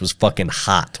mastering on this was fucking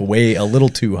hot, a little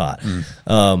too hot.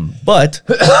 But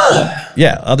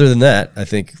yeah, other than that, I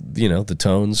think, the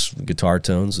tones, the guitar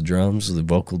tones, the drums, the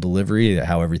vocal delivery,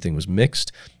 how everything was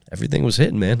mixed, everything was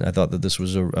hitting, man. I thought that this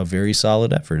was a very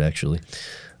solid effort, actually.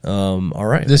 All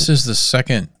right. This is the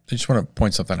second, I just want to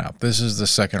point something out. This is the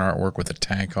second artwork with a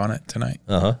tank on it tonight.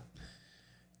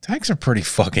 Tanks are pretty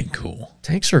fucking cool.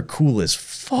 Tanks are cool as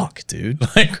fuck, dude.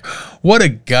 Like, what a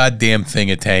goddamn thing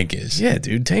a tank is. Yeah,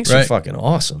 dude. Tanks are fucking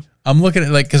awesome. I'm looking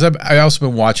at because I also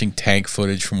been watching tank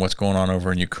footage from what's going on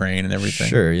over in Ukraine and everything.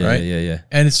 Sure, yeah, right? yeah.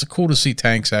 And it's cool to see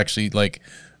tanks actually like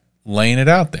laying it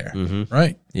out there,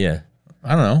 right? Yeah. I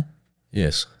don't know.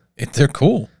 Yes. They're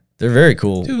cool. They're very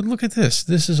cool. Dude, look at this.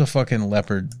 This is a fucking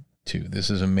Leopard 2.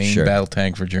 This is a main battle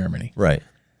tank for Germany. Right.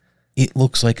 It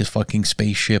looks like a fucking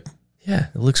spaceship. Yeah,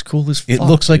 it looks cool as fuck. It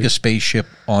looks like a spaceship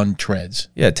on treads.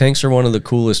 Yeah, tanks are one of the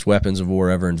coolest weapons of war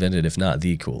ever invented, if not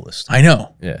the coolest. I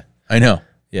know. Yeah. I know.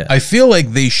 Yeah. I feel like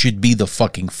they should be the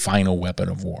fucking final weapon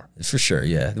of war. For sure,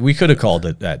 yeah. We could have called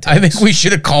it that. I think we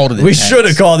should have called it We should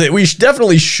have called it. We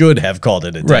definitely should have called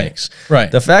it a tanks.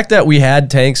 Right. The fact that we had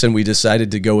tanks and we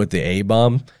decided to go with the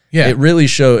A-bomb, Yeah. it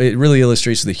really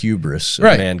illustrates the hubris of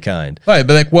mankind. Right,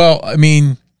 but like, well, I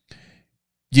mean,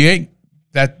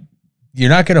 you're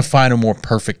not going to find a more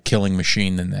perfect killing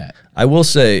machine than that. I will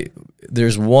say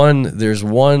there's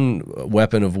one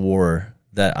weapon of war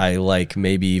that I like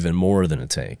maybe even more than a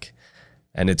tank.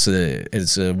 And it's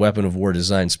a weapon of war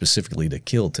designed specifically to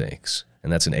kill tanks. And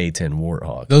that's an A-10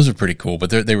 Warthog. Those are pretty cool, but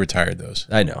they retired those.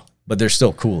 I know, but they're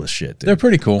still cool as shit, dude. They're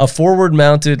pretty cool. A forward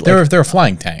mounted, they're a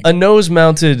flying tank. a nose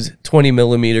mounted 20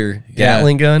 millimeter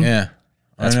Gatling gun. Yeah.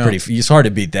 That's pretty. It's hard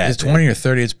to beat that. It's 20 or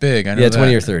 30. It's big. I know. Yeah, that.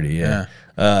 20 or 30. Yeah.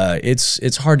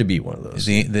 It's hard to beat one of those.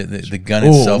 The gun Ooh,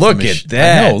 itself. look at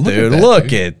that, dude!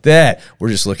 Look at that. We're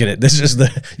just looking at this. Is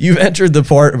you've entered the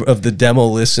part of the Demo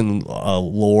Listen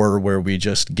lore where we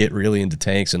just get really into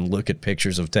tanks and look at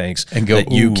pictures of tanks and go,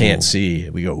 that you ooh. can't see.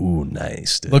 We go, ooh,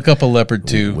 nice. Dude. Look up a Leopard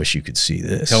 2. Wish you could see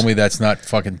this. Tell me that's not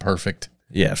fucking perfect.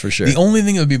 Yeah, for sure. The only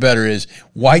thing that would be better is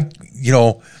why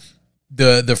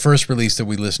the first release that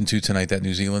we listened to tonight, that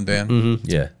New Zealand band.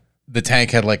 Yeah. The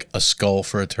tank had like a skull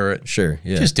for a turret. Sure,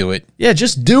 yeah. Just do it. Yeah,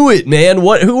 just do it, man.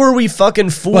 Who are we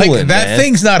fucking fooling, Like that man?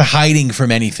 thing's not hiding from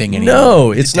anything anymore.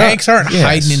 No, it's the not. Tanks aren't Yes.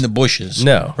 hiding in the bushes.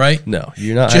 No. Right? No,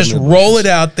 you're not. Just hiding in the roll bushes. it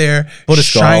out there. Put a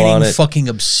skull shining on it. fucking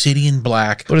obsidian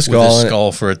black Put a skull with on a it.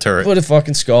 skull for a turret. Put a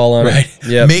fucking skull on Right? it.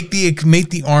 Yeah, Make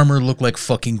the armor look like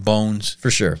fucking bones. for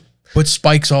sure. Put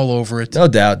spikes all over it. No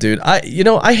doubt, dude. I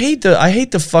hate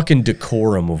the fucking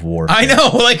decorum of warfare. I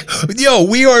know, like,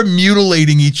 we are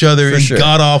mutilating each other in sure.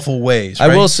 god awful ways. I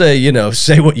right? will say,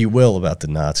 say what you will about the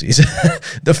Nazis.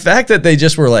 The fact that they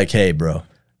just were like, hey, bro,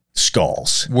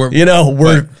 skulls. We're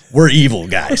evil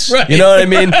guys. Right. You know what I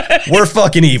mean? We're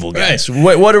fucking evil guys.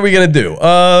 Right. What are we gonna do?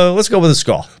 Let's go with a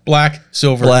skull. Black,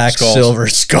 silver, silver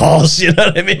skulls. You know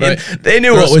what I mean? Right. They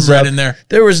knew Throw what was some red up. in there.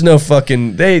 There was no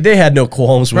fucking. They had no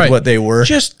qualms with what they were.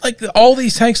 Just like all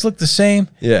these tanks look the same.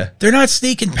 Yeah. They're not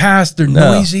sneaking past. They're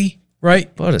noisy.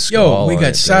 Right? But a skull we on got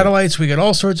it, satellites. We got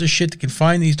all sorts of shit that can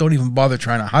find these. Don't even bother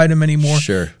trying to hide them anymore.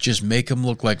 Sure. Just make them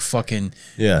look like fucking.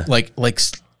 Yeah.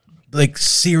 Like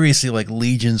seriously, like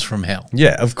legions from hell.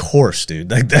 Yeah, of course, dude.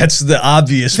 Like that's the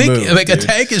obvious move. Like dude. a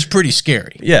tank is pretty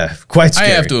scary. Yeah, quite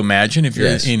scary. I have to imagine if you're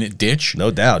Yes. in a ditch.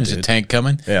 No doubt, there's dude. a tank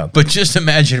coming. Yeah. But just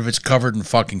imagine if it's covered in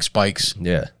fucking spikes.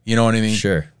 Yeah. You know what I mean?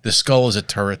 Sure. The skull is a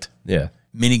turret. Yeah.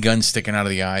 Minigun sticking out of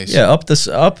the eyes. Yeah,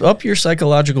 up your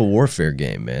psychological warfare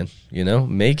game, man.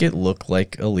 Make it look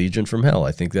like a legion from hell.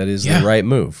 I think that is the right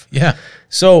move. Yeah.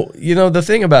 So, the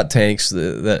thing about tanks,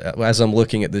 that as I'm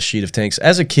looking at this sheet of tanks,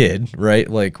 as a kid, right,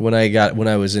 like when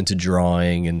I was into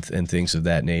drawing and things of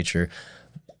that nature,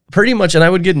 pretty much, and I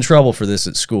would get in trouble for this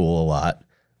at school a lot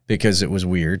because it was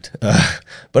weird,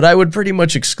 but I would pretty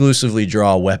much exclusively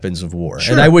draw weapons of war.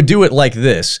 Sure. And I would do it like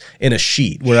this in a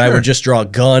sheet where I would just draw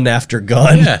gun after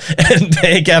gun and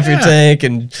tank after tank,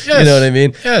 and you know what I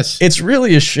mean? Yes. It's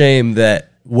really a shame that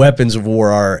weapons of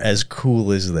war are as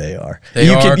cool as they are.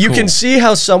 You can see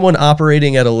how someone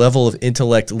operating at a level of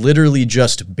intellect literally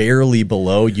just barely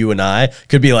below you and I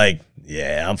could be like,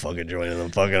 yeah, I'm fucking joining the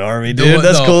fucking army, dude.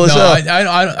 That's cool as hell.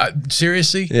 I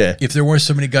seriously, if there weren't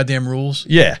so many goddamn rules,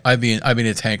 I'd be in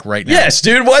a tank right now. Yes,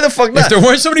 dude. Why the fuck not? If there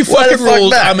weren't so many fucking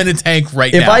rules, I'm in a tank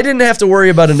right now. If I didn't have to worry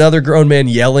about another grown man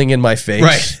yelling in my face,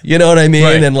 right. You know what I mean?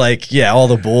 Right. And all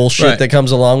the bullshit that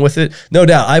comes along with it. No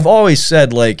doubt. I've always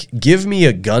said, give me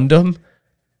a Gundam.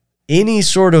 Any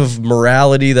sort of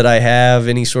morality that I have,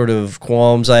 any sort of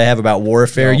qualms I have about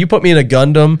warfare, you put me in a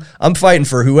Gundam, I'm fighting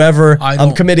for whoever,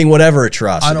 I'm committing whatever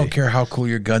atrocity. I don't care how cool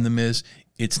your Gundam is.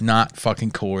 It's not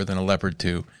fucking cooler than a Leopard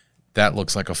 2. That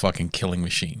looks like a fucking killing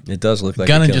machine. It does look like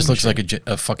Gundam just looks like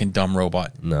a fucking dumb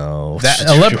robot. No.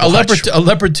 A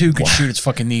Leopard 2 could shoot its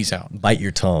fucking knees out. Bite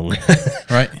your tongue.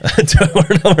 Right?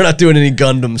 We're not doing any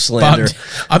Gundam slander.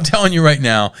 I'm telling you right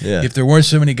now, if there weren't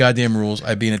so many goddamn rules,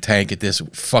 I'd be in a tank at this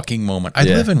fucking moment. I'd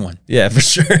live in one. Yeah, for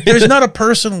sure. There's not a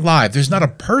person alive.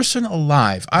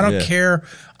 I don't care.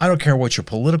 I don't care what your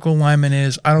political alignment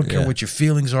is. I don't care what your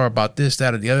feelings are about this,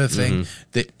 that, or the other thing.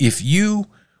 That if you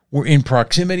were in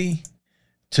proximity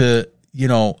to,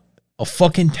 a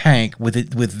fucking tank with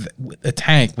a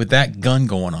tank with that gun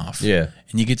going off. Yeah.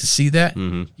 And you get to see that,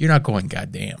 you're not going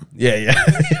goddamn. Yeah,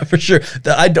 yeah, for sure.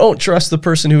 I don't trust the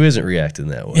person who isn't reacting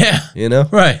that way. Yeah.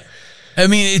 Right. I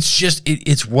mean, it's just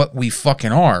it's what we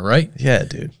fucking are, right? Yeah,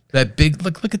 dude. That big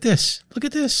look at this. Look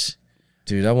at this.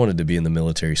 Dude, I wanted to be in the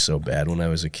military so bad when I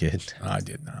was a kid. I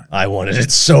did not. I wanted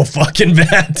it so fucking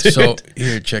bad, dude. So,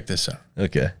 here, check this out.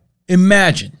 Okay.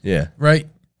 Imagine. Yeah. Right?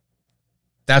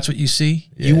 That's what you see?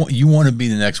 Yeah. You want to be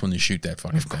the next one to shoot that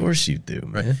fucking thing. Of course you do,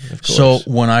 man. Right? Of course. So,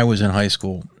 when I was in high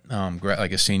school,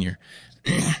 like a senior,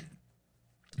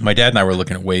 my dad and I were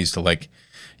looking at ways to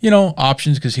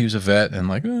options because he was a vet and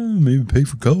maybe pay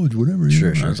for college, whatever.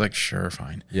 Sure. I was like, sure,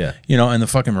 fine. Yeah. And the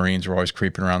fucking Marines were always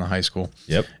creeping around the high school.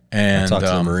 Yep. And I talked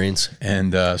to the Marines.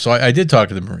 And so I did talk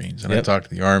to the Marines and I talked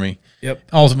to the Army.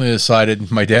 Yep. Ultimately decided,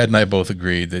 my dad and I both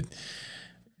agreed that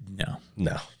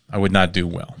No. I would not do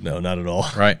well. No, not at all.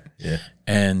 Right? Yeah.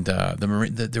 And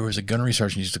there was a gunnery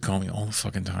sergeant who used to call me all the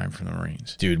fucking time from the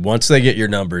Marines. Dude, once they get your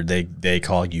number, they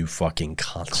call you fucking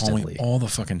Call constantly. me all the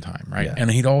fucking time, right? Yeah. And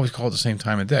he'd always call at the same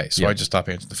time of day. So I just stopped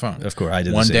answering the phone. Of course, I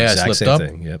did One the same, day I exact slipped same up.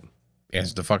 thing. Yep.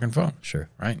 Answered the fucking phone. Sure.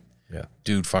 Right? Yeah.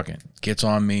 Dude fucking gets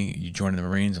on me. You joining the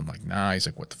Marines? I'm like, nah. He's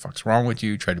like, what the fuck's wrong with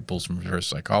you? Tried to pull some reverse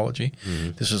psychology.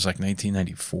 This was like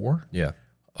 1994. Yeah.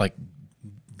 Like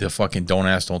the fucking don't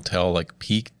ask, don't tell,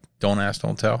 peak don't ask,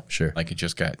 don't tell. Sure. Like it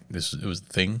was the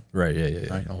thing. Right.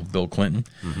 Yeah. Right? Old Bill Clinton.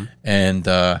 And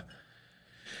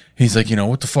he's like,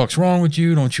 what the fuck's wrong with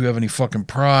you? Don't you have any fucking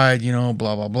pride? Blah,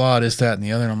 blah, blah, this, that, and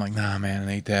the other. And I'm like, nah, man,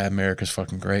 it ain't that. America's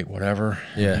fucking great, whatever.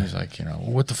 Yeah. And he's like,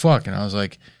 what the fuck? And I was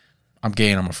like, I'm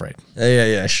gay and I'm afraid.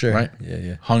 Yeah. Sure. Right?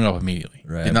 Yeah. Hung up immediately.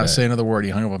 Right, Did not say another word.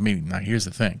 He hung up immediately. Now, here's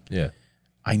the thing. Yeah.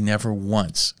 I never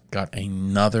once got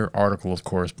another article of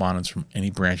correspondence from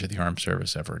any branch of the armed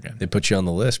service ever again. They put you on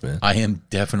the list, man. I am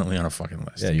definitely on a fucking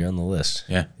list. Yeah, you're on the list.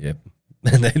 Yeah. Yep.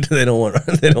 And they don't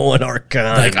want our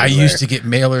kind. Like I used to get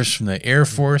mailers from the Air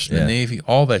Force, the Yeah. Navy,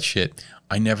 all that shit.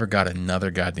 I never got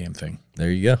another goddamn thing.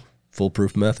 There you go.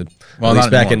 Foolproof method. Well, At least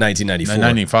not back anymore. in 1994.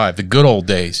 1995, the good old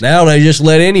days. Now they just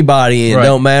let anybody in. Right.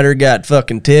 Don't matter, got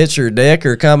fucking tits or a dick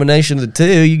or a combination of the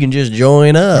two. You can just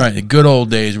join up. Right, the good old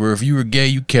days where if you were gay,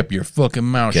 you kept your fucking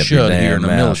mouth Kept your shut damn here in the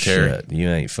mouth military. shut. You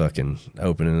ain't fucking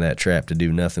opening that trap to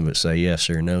do nothing but say yes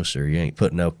or no, sir. You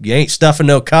ain't stuffing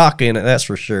no cock in it. That's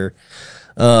for sure.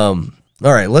 All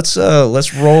right, let's roll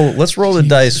the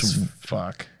dice.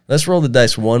 Fuck. Let's roll the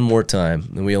dice one more time.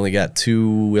 And we only got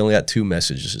two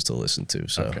messages to listen to.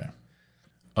 So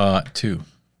Okay. 2.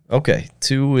 okay,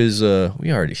 2 is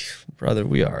we already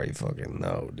fucking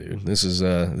know, dude. This is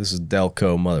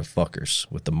Delco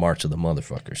motherfuckers with the March of the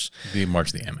Motherfuckers. The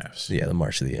March of the MFs. Yeah, the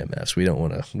March of the MFs. We don't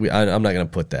want to. I'm not going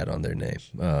to put that on their name.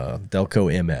 Delco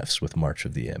MFs with March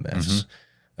of the MFs.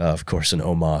 Of course, an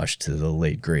homage to the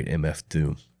late great MF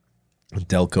Doom.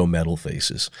 Delco Metal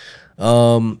Faces.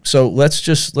 So let's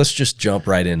just jump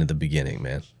right into the beginning,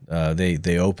 man.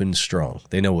 They open strong.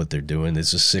 They know what they're doing.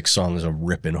 This is 6 songs of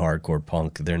ripping hardcore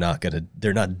punk. They're not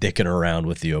dicking around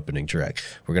with the opening track.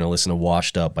 We're gonna listen to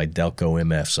Washed Up by Delco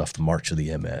MFs off the March of the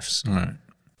MFs. All right.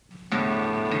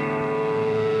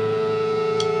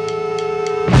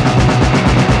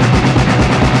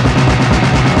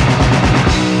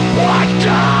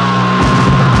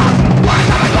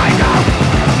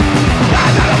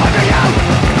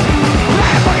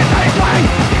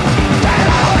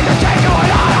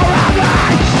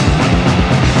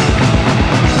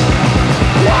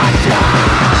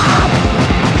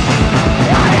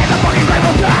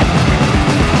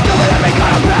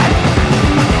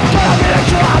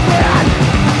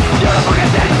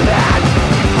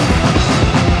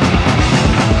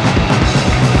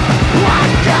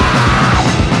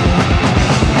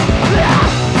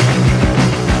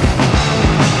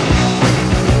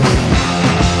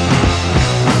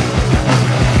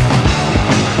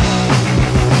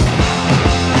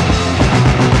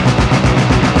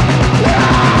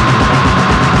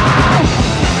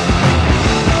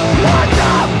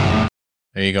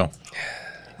 There you go.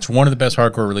 It's one of the best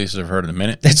hardcore releases I've heard in a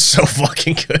minute. It's so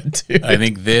fucking good, dude. I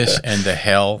think this and the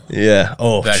Hell, Yeah.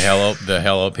 Oh, the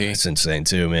Hell OP. it's insane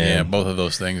too, man. Yeah, both of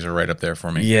those things are right up there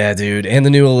for me. Yeah, dude, and the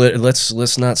new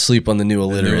let's not sleep on the new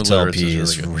Illiterates Illiterates LP.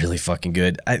 is It's really really fucking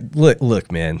good.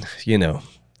 Look, man. You know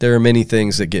there are many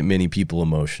things that get many people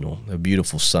emotional. A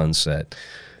beautiful sunset,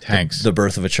 Tanks. the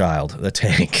birth of a child, the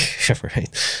tank, right?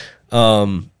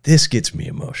 This gets me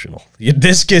emotional.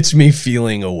 This gets me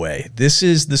feeling away. This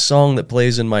is the song that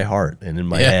plays in my heart and in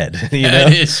my head. You know,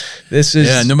 It is. this is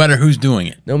Yeah, no matter who's doing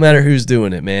it. no matter who's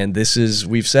doing it, man.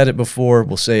 We've said it before.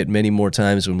 We'll say it many more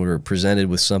times when we're presented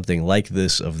with something like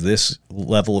this, of this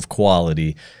level of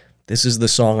quality. This is the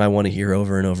song I want to hear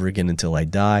over and over again until I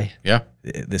die. Yeah.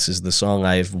 This is the song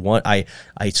I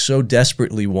so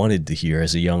desperately wanted to hear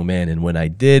as a young man, and when I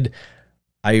did,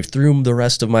 I threw the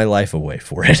rest of my life away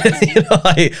for it. You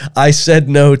know, I said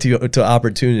no to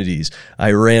opportunities.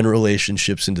 I ran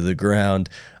relationships into the ground.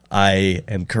 I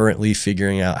am currently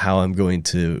figuring out how I'm going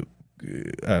to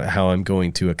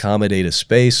accommodate a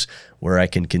space where I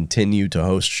can continue to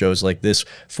host shows like this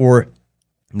for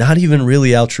not even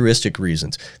really altruistic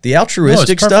reasons. The No, altruistic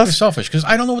it's perfectly stuff. selfish because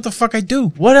I don't know what the fuck I do.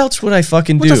 What else would I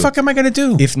fucking What do? the fuck am I going to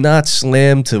do? If not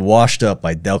slam to Washed Up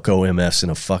by Delco MFs in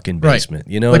a fucking basement.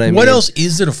 You know Like, what I mean? what else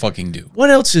is there to fucking do? What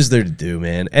else is there to do,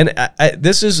 man? And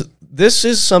this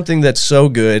is something that's so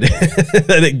good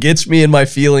that it gets me in my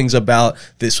feelings about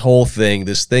this whole thing,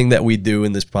 this thing that we do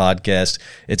in this podcast,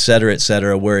 et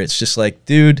cetera, where it's just like,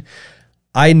 dude,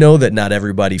 I know that not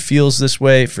everybody feels this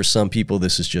way. For some people,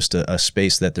 this is just a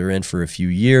space that they're in for a few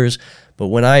years. But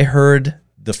when I heard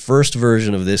the first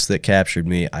version of this that captured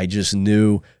me, I just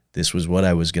knew this was what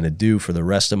I was going to do for the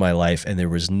rest of my life, and there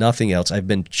was nothing else. I've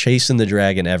been chasing the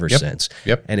dragon ever since.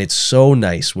 Yep. And it's so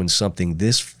nice when something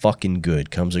this fucking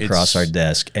good comes across our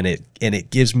desk, and it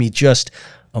gives me just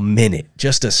a minute,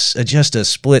 just a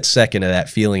split second of that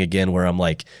feeling again, where I'm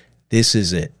like, this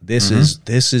is it. This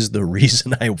is the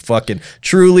reason I fucking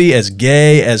truly, as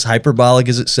gay, as hyperbolic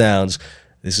as it sounds,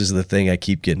 this is the thing I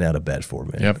keep getting out of bed for,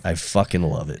 man. Yep. I fucking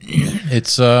love it.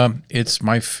 It's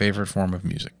my favorite form of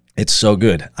music. It's so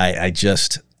good. I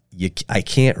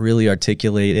can't really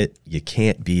articulate it. You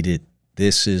can't beat it.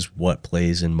 This is what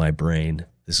plays in my brain.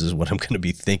 This is what I'm going to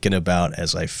be thinking about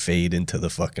as I fade into the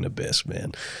fucking abyss,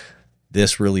 man.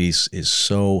 This release is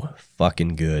so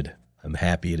fucking good. I'm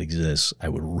happy it exists. I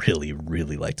would really,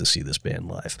 really like to see this band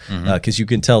live, because you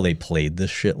can tell they played this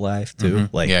shit live too.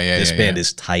 Like, this band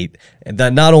is tight, and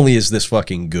that not only is this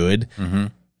fucking good,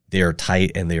 they are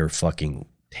tight and they are fucking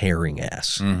tearing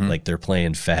ass. Like they're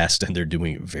playing fast and they're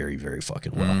doing it very, very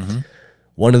fucking well.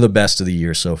 One of the best of the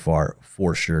year so far,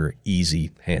 for sure.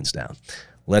 Easy, hands down.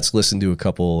 Let's listen to a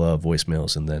couple of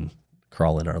voicemails and then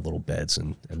crawl in our little beds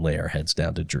and lay our heads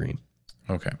down to dream.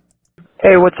 Okay.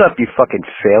 Hey, what's up, you fucking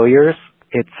failures?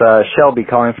 It's Shelby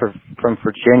calling from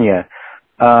Virginia.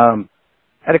 I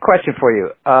had a question for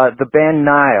you. The band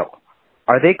Nile,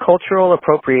 are they cultural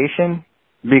appropriation?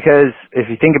 Because if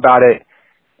you think about it,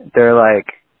 they're like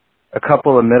a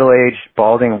couple of middle-aged,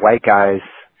 balding white guys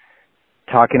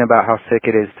talking about how sick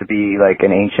it is to be like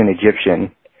an ancient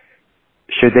Egyptian.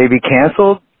 Should they be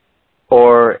canceled,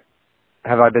 or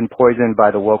have I been poisoned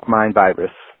by the woke mind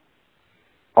virus?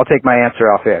 I'll take my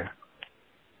answer off air.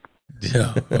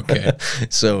 Yeah. Okay.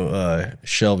 So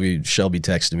Shelby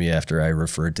texted me after I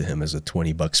referred to him as a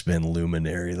 $20 spin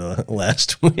luminary the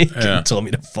last week and told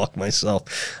me to fuck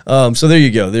myself. So there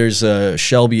you go. There's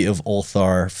Shelby of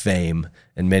Ulthar fame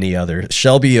and many other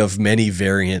Shelby of many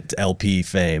variant LP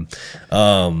fame.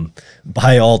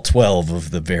 Buy all 12 of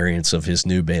the variants of his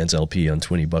new band's LP on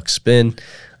 $20 spin.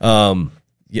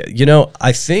 Yeah, you know,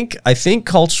 I think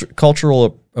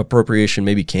cultural appropriation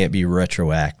maybe can't be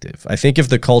retroactive. I think if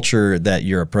the culture that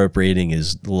you're appropriating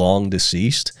is long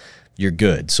deceased, you're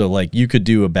good. So like you could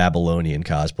do a Babylonian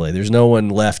cosplay. There's no one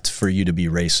left for you to be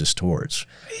racist towards.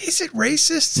 Is it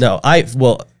racist? No, I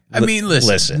mean,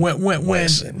 listen.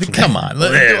 Listen. Come on.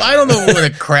 I don't know if we're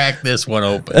going to crack this one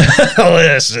open.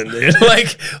 Listen, dude.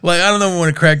 like I don't know if we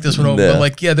want to crack this one open, but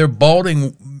like, yeah, they're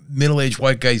balding middle-aged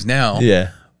white guys now.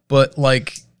 Yeah. But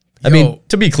like, I mean,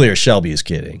 to be clear, Shelby is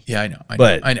kidding. Yeah, I know.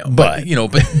 But you know,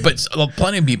 but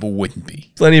plenty of people wouldn't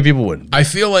be. Plenty of people wouldn't be. I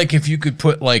feel like if you could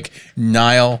put like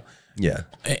Nile, yeah,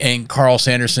 and Carl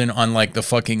Sanderson on like the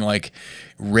fucking like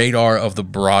radar of the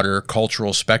broader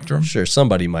cultural spectrum, sure,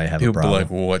 somebody might have a problem. Be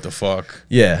like, well, what the fuck?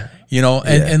 Yeah, you know,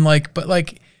 and like, but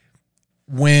like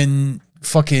when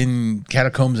fucking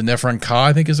Catacombs and Nephron Ka,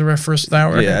 I think is the first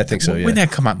hour. Yeah, I think so. Yeah. When did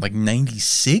that come out? Like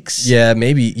 96? Yeah,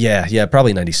 maybe. Yeah,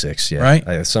 probably 96. Yeah,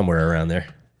 right, somewhere around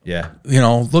there. Yeah, you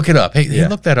know, look it up. Hey,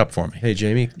 look that up for me. Hey,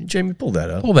 Jamie, pull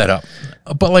that up. Pull that up.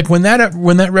 But like when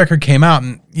that record came out,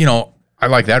 and you know, I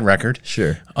like that record.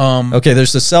 Sure. Okay,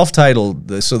 there's the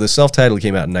self-titled. So the self-titled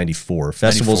came out in 94.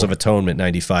 Festivals of Atonement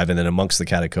 95, and then Amongst the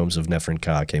Catacombs of Nephron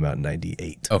Ka came out in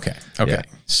 98. Okay. Yeah.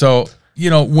 So. You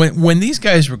know, when these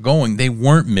guys were going, they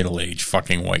weren't middle-aged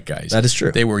fucking white guys. That is true.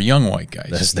 They were young white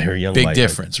guys. They were young big white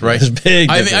difference, guys. right? That's big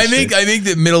difference. I think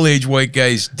that middle-aged white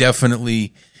guys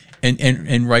definitely,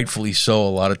 and rightfully so, a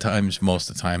lot of times, most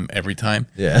of the time, every time,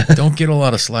 don't get a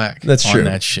lot of slack. That's on true.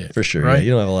 That shit For sure. Right? Yeah,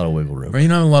 you don't have a lot of wiggle room. Right? You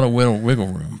don't have a lot of wiggle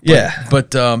room. Yeah.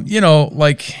 But you know,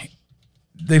 like.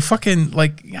 They fucking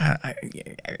like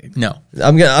no.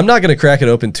 I'm not gonna crack it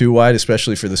open too wide,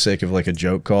 especially for the sake of like a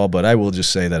joke call. But I will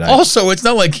just say that. Also, it's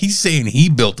not like he's saying he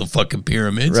built the fucking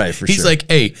pyramids. Right. He's like,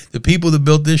 hey, the people that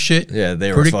built this shit. Yeah,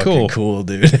 they were fucking cool,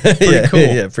 dude. Pretty cool.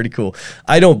 Yeah, pretty cool.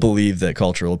 I don't believe that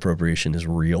cultural appropriation is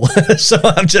real, so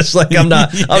I'm just like I'm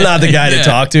not the guy to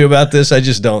talk to about this. I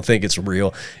just don't think it's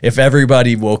real. If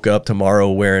everybody woke up tomorrow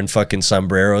wearing fucking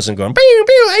sombreros and going, pew,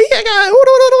 pew,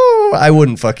 I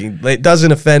wouldn't fucking. It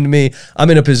doesn't offend me. I'm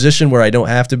in a position where I don't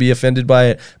have to be offended by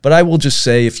it. But I will just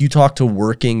say, if you talk to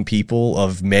working people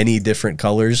of many different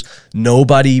colors,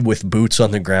 nobody with boots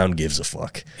on the ground gives a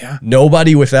fuck. Yeah.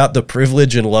 Nobody without the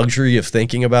privilege and luxury of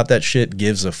thinking about that shit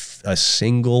gives a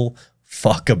single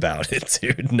fuck about it,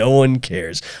 dude. No one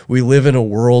cares. We live in a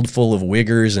world full of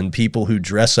wiggers and people who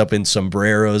dress up in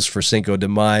sombreros for Cinco de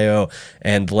Mayo,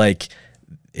 and like,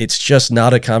 it's just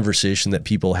not a conversation that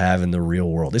people have in the real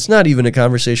world. It's not even a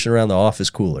conversation around the office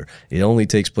cooler. It only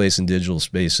takes place in digital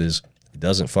spaces. It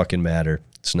doesn't fucking matter.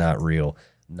 It's not real.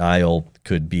 Niall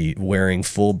could be wearing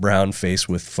full brown face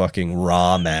with fucking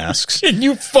raw masks. Can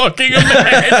you fucking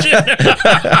imagine?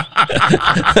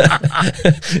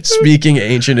 Speaking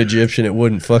ancient Egyptian, it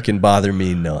wouldn't fucking bother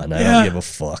me none. I don't give a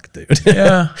fuck, dude.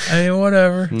 Yeah, I mean,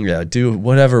 whatever. Yeah, do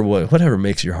whatever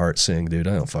makes your heart sing, dude.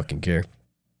 I don't fucking care.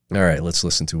 All right, let's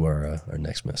listen to our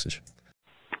next message.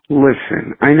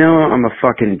 Listen, I know I'm a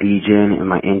fucking DJ and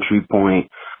my entry point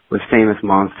was Famous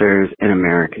Monsters and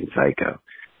American Psycho.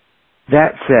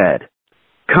 That said,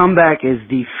 Comeback is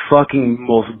the fucking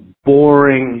most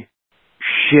boring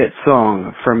shit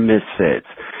song from Misfits.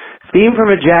 Theme from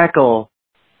a Jackal,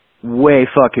 way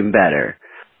fucking better.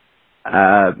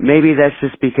 Maybe that's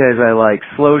just because I like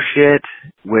slow shit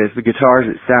with the guitars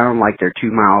that sound like they're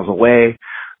 2 miles away.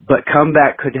 But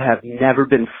Comeback could have never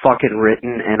been fucking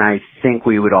written, and I think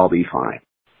we would all be fine.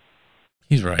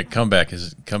 He's right. Comeback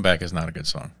is not a good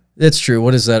song. It's true.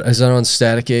 What is that? Is that on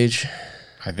Static Age?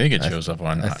 I think it shows up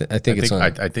on. I think it's on.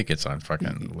 I think it's on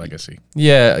fucking Legacy.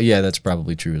 Yeah, that's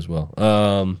probably true as well.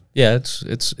 Yeah,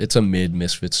 it's a mid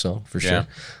Misfits song for sure.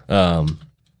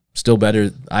 Still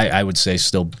better. I would say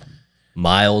still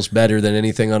miles better than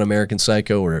anything on American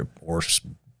Psycho or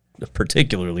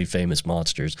particularly Famous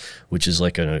Monsters, which is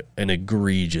like an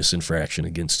egregious infraction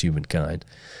against humankind.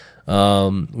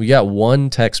 We got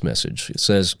one text message. It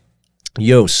says,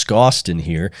 "Yo, Scostin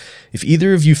here. If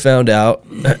either of you found out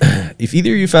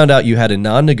you had a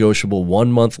non-negotiable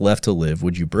 1 month left to live,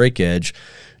 would you break edge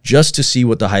just to see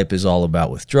what the hype is all about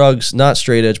with drugs? Not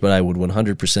straight edge, but I would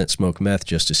 100% smoke meth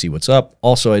just to see what's up.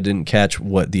 Also, I didn't catch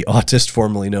what the autist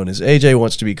formerly known as AJ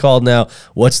wants to be called now.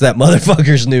 What's that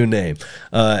motherfucker's new name?"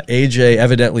 AJ,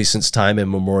 evidently since time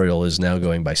immemorial, is now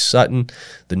going by Sutton,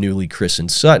 the newly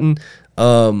christened Sutton.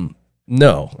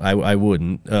 No, I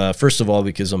wouldn't. First of all,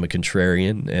 because I'm a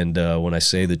contrarian, and when I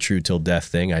say the true till death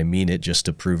thing, I mean it just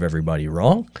to prove everybody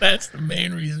wrong. That's the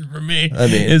main reason for me. I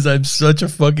mean, is I'm such a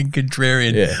fucking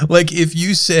contrarian. Yeah. Like if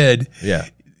you said, yeah,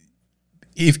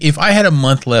 if I had a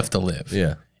month left to live,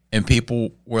 yeah, and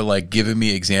people were like giving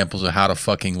me examples of how to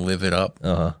fucking live it up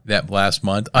that last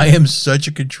month, I am such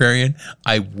a contrarian.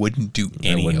 I wouldn't do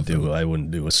any of them. I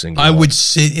wouldn't do a single. I one. would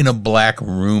sit in a black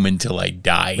room until I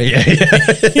die. Yeah,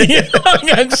 You know,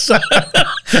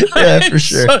 I'm for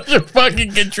sure. Such a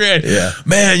fucking contrarian. Yeah.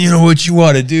 Man, you know what you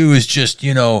ought to do is just,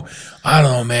 I don't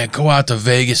know, man, go out to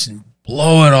Vegas and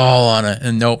blow it all on it.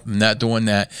 And nope, I'm not doing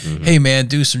that. Hey, man,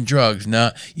 do some drugs.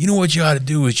 No, you know what you ought to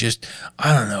do is just,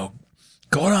 I don't know,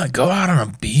 go out on a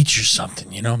beach or something,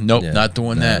 Nope, not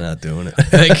doing that. Not doing it.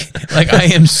 like I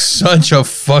am such a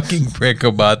fucking prick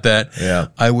about that. Yeah.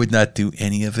 I would not do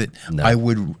any of it. No. I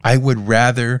would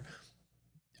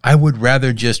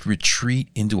rather just retreat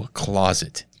into a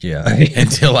closet. Yeah.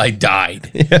 Until I died,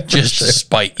 just to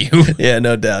spite you. Yeah,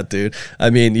 no doubt, dude.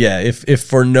 I mean, yeah, if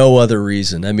for no other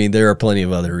reason, I mean, there are plenty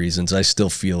of other reasons. I still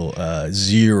feel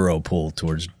zero pull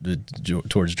towards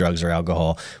drugs or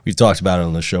alcohol. We've talked about it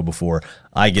on the show before.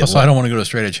 I don't want to go to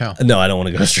straight edge hell. No, I don't want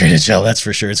to go straight edge hell. That's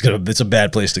for sure. It's a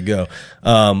bad place to go.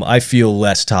 I feel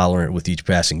less tolerant with each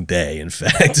passing day, in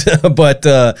fact.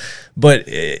 But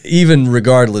even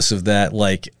regardless of that,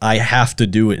 like I have to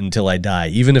do it until I die.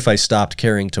 Even if I stopped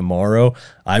caring tomorrow,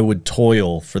 I would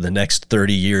toil for the next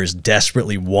 30 years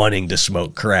desperately wanting to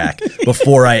smoke crack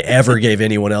before I ever gave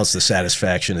anyone else the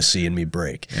satisfaction of seeing me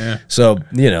break. Yeah. So,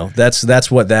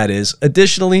 that's what that is.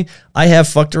 Additionally, I have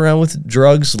fucked around with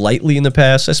drugs lightly in the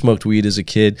past. I smoked weed as a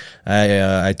kid.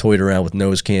 I toyed around with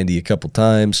nose candy a couple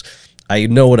times. I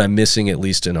know what I'm missing, at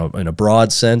least in a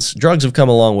broad sense. Drugs have come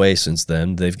a long way since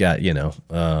then. They've got, I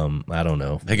don't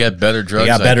know. They got better drugs. They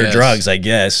got better drugs, I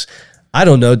guess. I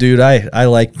don't know, dude. I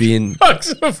like being...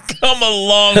 Drugs have come a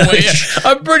long way.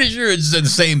 I'm pretty sure it's the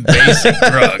same basic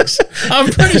drugs.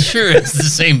 I'm pretty sure it's the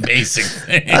same basic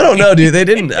thing. I don't know, dude. They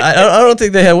didn't... I don't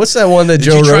think they had... What's that one that Did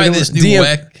Joe you try Rogan... this new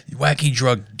wacky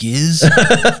drug Giz?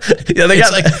 Yeah, they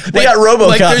got RoboCop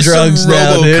like drugs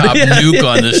now, dude. RoboCop nuke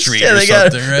on the street or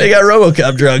something, right? They got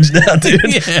RoboCop drugs now, dude.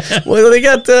 Yeah. Well, they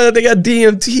got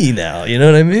DMT now. You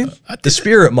know what I mean? The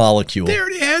spirit molecule. They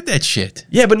already had that shit.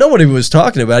 Yeah, but nobody was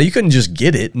talking about it. You couldn't just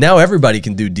get it. Now everybody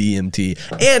can do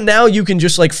DMT, and now you can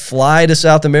just like fly to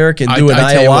South America and do an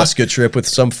ayahuasca trip with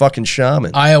some fucking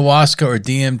shaman. Ayahuasca or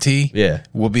DMT, yeah,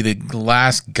 will be the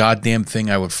last goddamn thing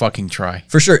I would fucking try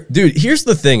for sure, dude. Here's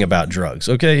the thing about drugs,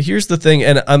 okay? Here's the thing,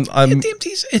 and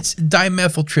DMT's it's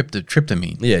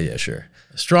dimethyltryptamine. Yeah, sure.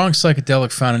 A strong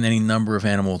psychedelic found in any number of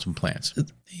animals and plants. There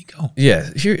you go. Yeah,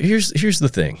 here's the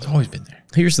thing. It's always been there.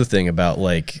 Here's the thing about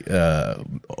like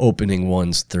opening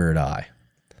one's third eye.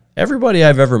 Everybody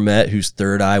I've ever met whose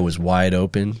third eye was wide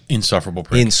open, insufferable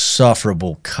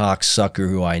cocksucker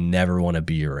who I never want to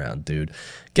be around, dude.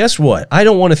 Guess what? I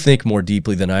don't want to think more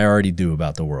deeply than I already do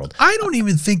about the world. I don't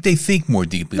even think they think more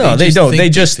deeply. No, they don't. They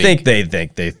just think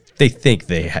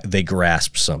they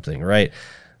grasp something, right?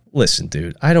 Listen,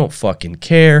 dude, I don't fucking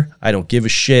care. I don't give a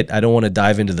shit. I don't want to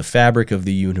dive into the fabric of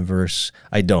the universe.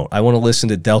 I don't. I want to listen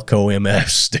to Delco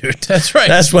MFs, dude. That's right.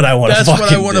 That's what I want to fucking do.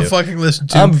 That's what I want to fucking listen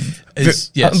to. I'm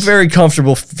very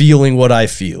comfortable feeling what I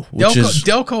feel, which is...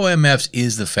 Delco MFs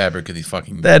is the fabric of the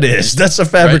fucking... That's the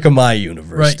fabric of my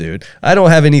universe, dude. I don't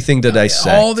have anything to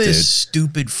dissect, all this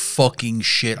stupid fucking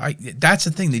shit. That's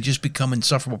the thing. They just become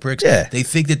insufferable pricks. Yeah. They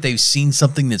think that they've seen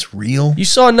something that's real. You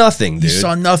saw nothing, dude. You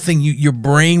saw nothing. Your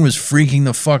brain was freaking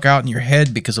the fuck out in your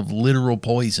head because of literal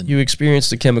poison. You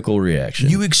experienced a chemical reaction.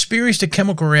 You experienced a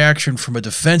chemical reaction from a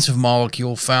defensive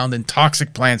molecule found in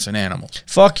toxic plants and animals.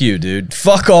 Fuck you, dude.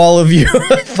 Fuck all of you.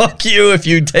 Fuck you if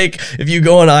you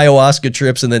go on ayahuasca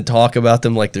trips and then talk about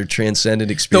them like they're transcendent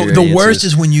experiences. The worst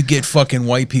is when you get fucking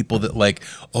white people that like,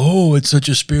 oh, it's such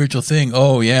a spiritual thing.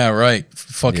 Oh yeah, right.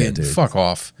 Fucking fuck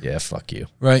off. Yeah, fuck you.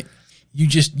 Right. You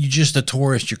just a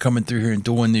tourist. You're coming through here and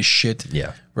doing this shit.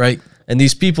 Yeah. Right. And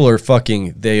these people are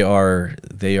fucking. They are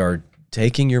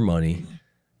taking your money,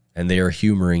 and they are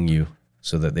humoring you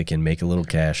so that they can make a little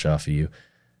cash off of you.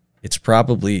 It's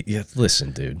probably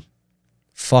listen, dude.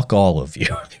 Fuck all of you.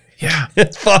 Yeah.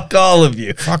 Fuck all of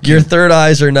you. Fuck Your you. third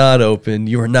eyes are not open.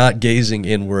 You are not gazing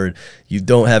inward. You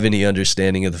don't have any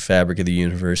understanding of the fabric of the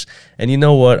universe. And you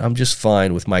know what? I'm just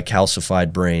fine with my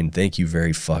calcified brain. Thank you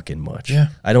very fucking much. Yeah.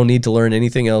 I don't need to learn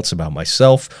anything else about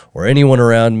myself or anyone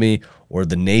around me or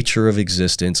the nature of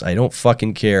existence. I don't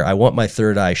fucking care. I want my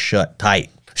third eye shut tight.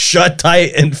 Shut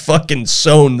tight and fucking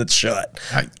sewn that's shut.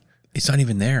 It's not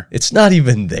even there. It's not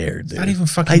even there, dude. Not even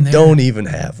fucking I there. don't even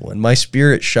have one. My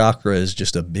spirit chakra is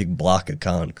just a big block of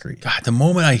concrete. God, the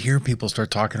moment I hear people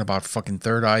start talking about fucking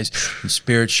third eyes and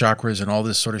spirit chakras and all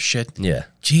this sort of shit, Yeah.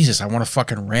 Jesus, I want to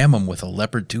fucking ram them with a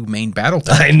Leopard 2 main battle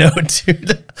tank. I know,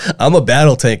 dude. I'm a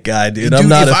battle tank guy, dude. I'm Dude,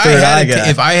 not if a I third had eye a guy.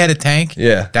 If I had a tank,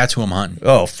 Yeah. that's who I'm hunting.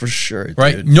 Oh, for sure, dude.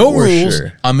 Right? No For rules.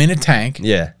 sure. I'm in a tank.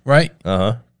 Yeah. Right?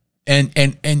 Uh-huh.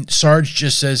 And Sarge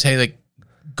just says, hey, like,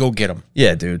 go get him.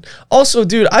 Yeah, dude. Also,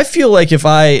 dude, I feel like if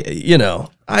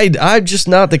I'm just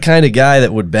not the kind of guy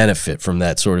that would benefit from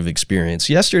that sort of experience.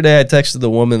 Yesterday, I texted the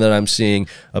woman that I'm seeing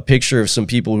a picture of some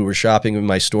people who were shopping in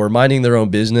my store, minding their own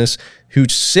business, who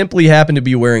simply happened to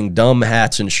be wearing dumb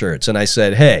hats and shirts. And I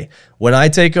said, hey, when I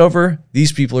take over,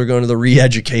 these people are going to the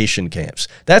re-education camps.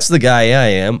 That's the guy I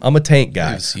am. I'm a tank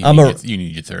guy. You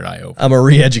need your third eye open. I'm a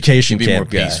re-education Be camp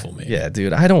more guy. peaceful, maybe. Yeah,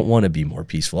 dude, I don't want to be more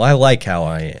peaceful. I like how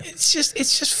I am. It's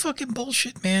just fucking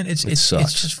bullshit, man. It's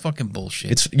sucks. just fucking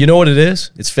bullshit. It's you know what it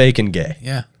is? It's fake and gay.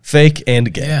 yeah. Fake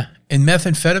and gay. Yeah. And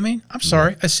methamphetamine? I'm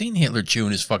sorry. I seen Hitler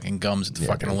chewing his fucking gums at the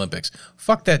fucking Olympics.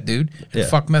 Fuck that dude. And Yeah.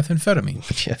 fuck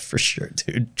methamphetamine. Yeah, for sure,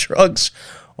 dude. Drugs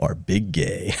are big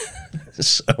gay.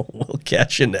 So we'll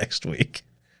catch you next week.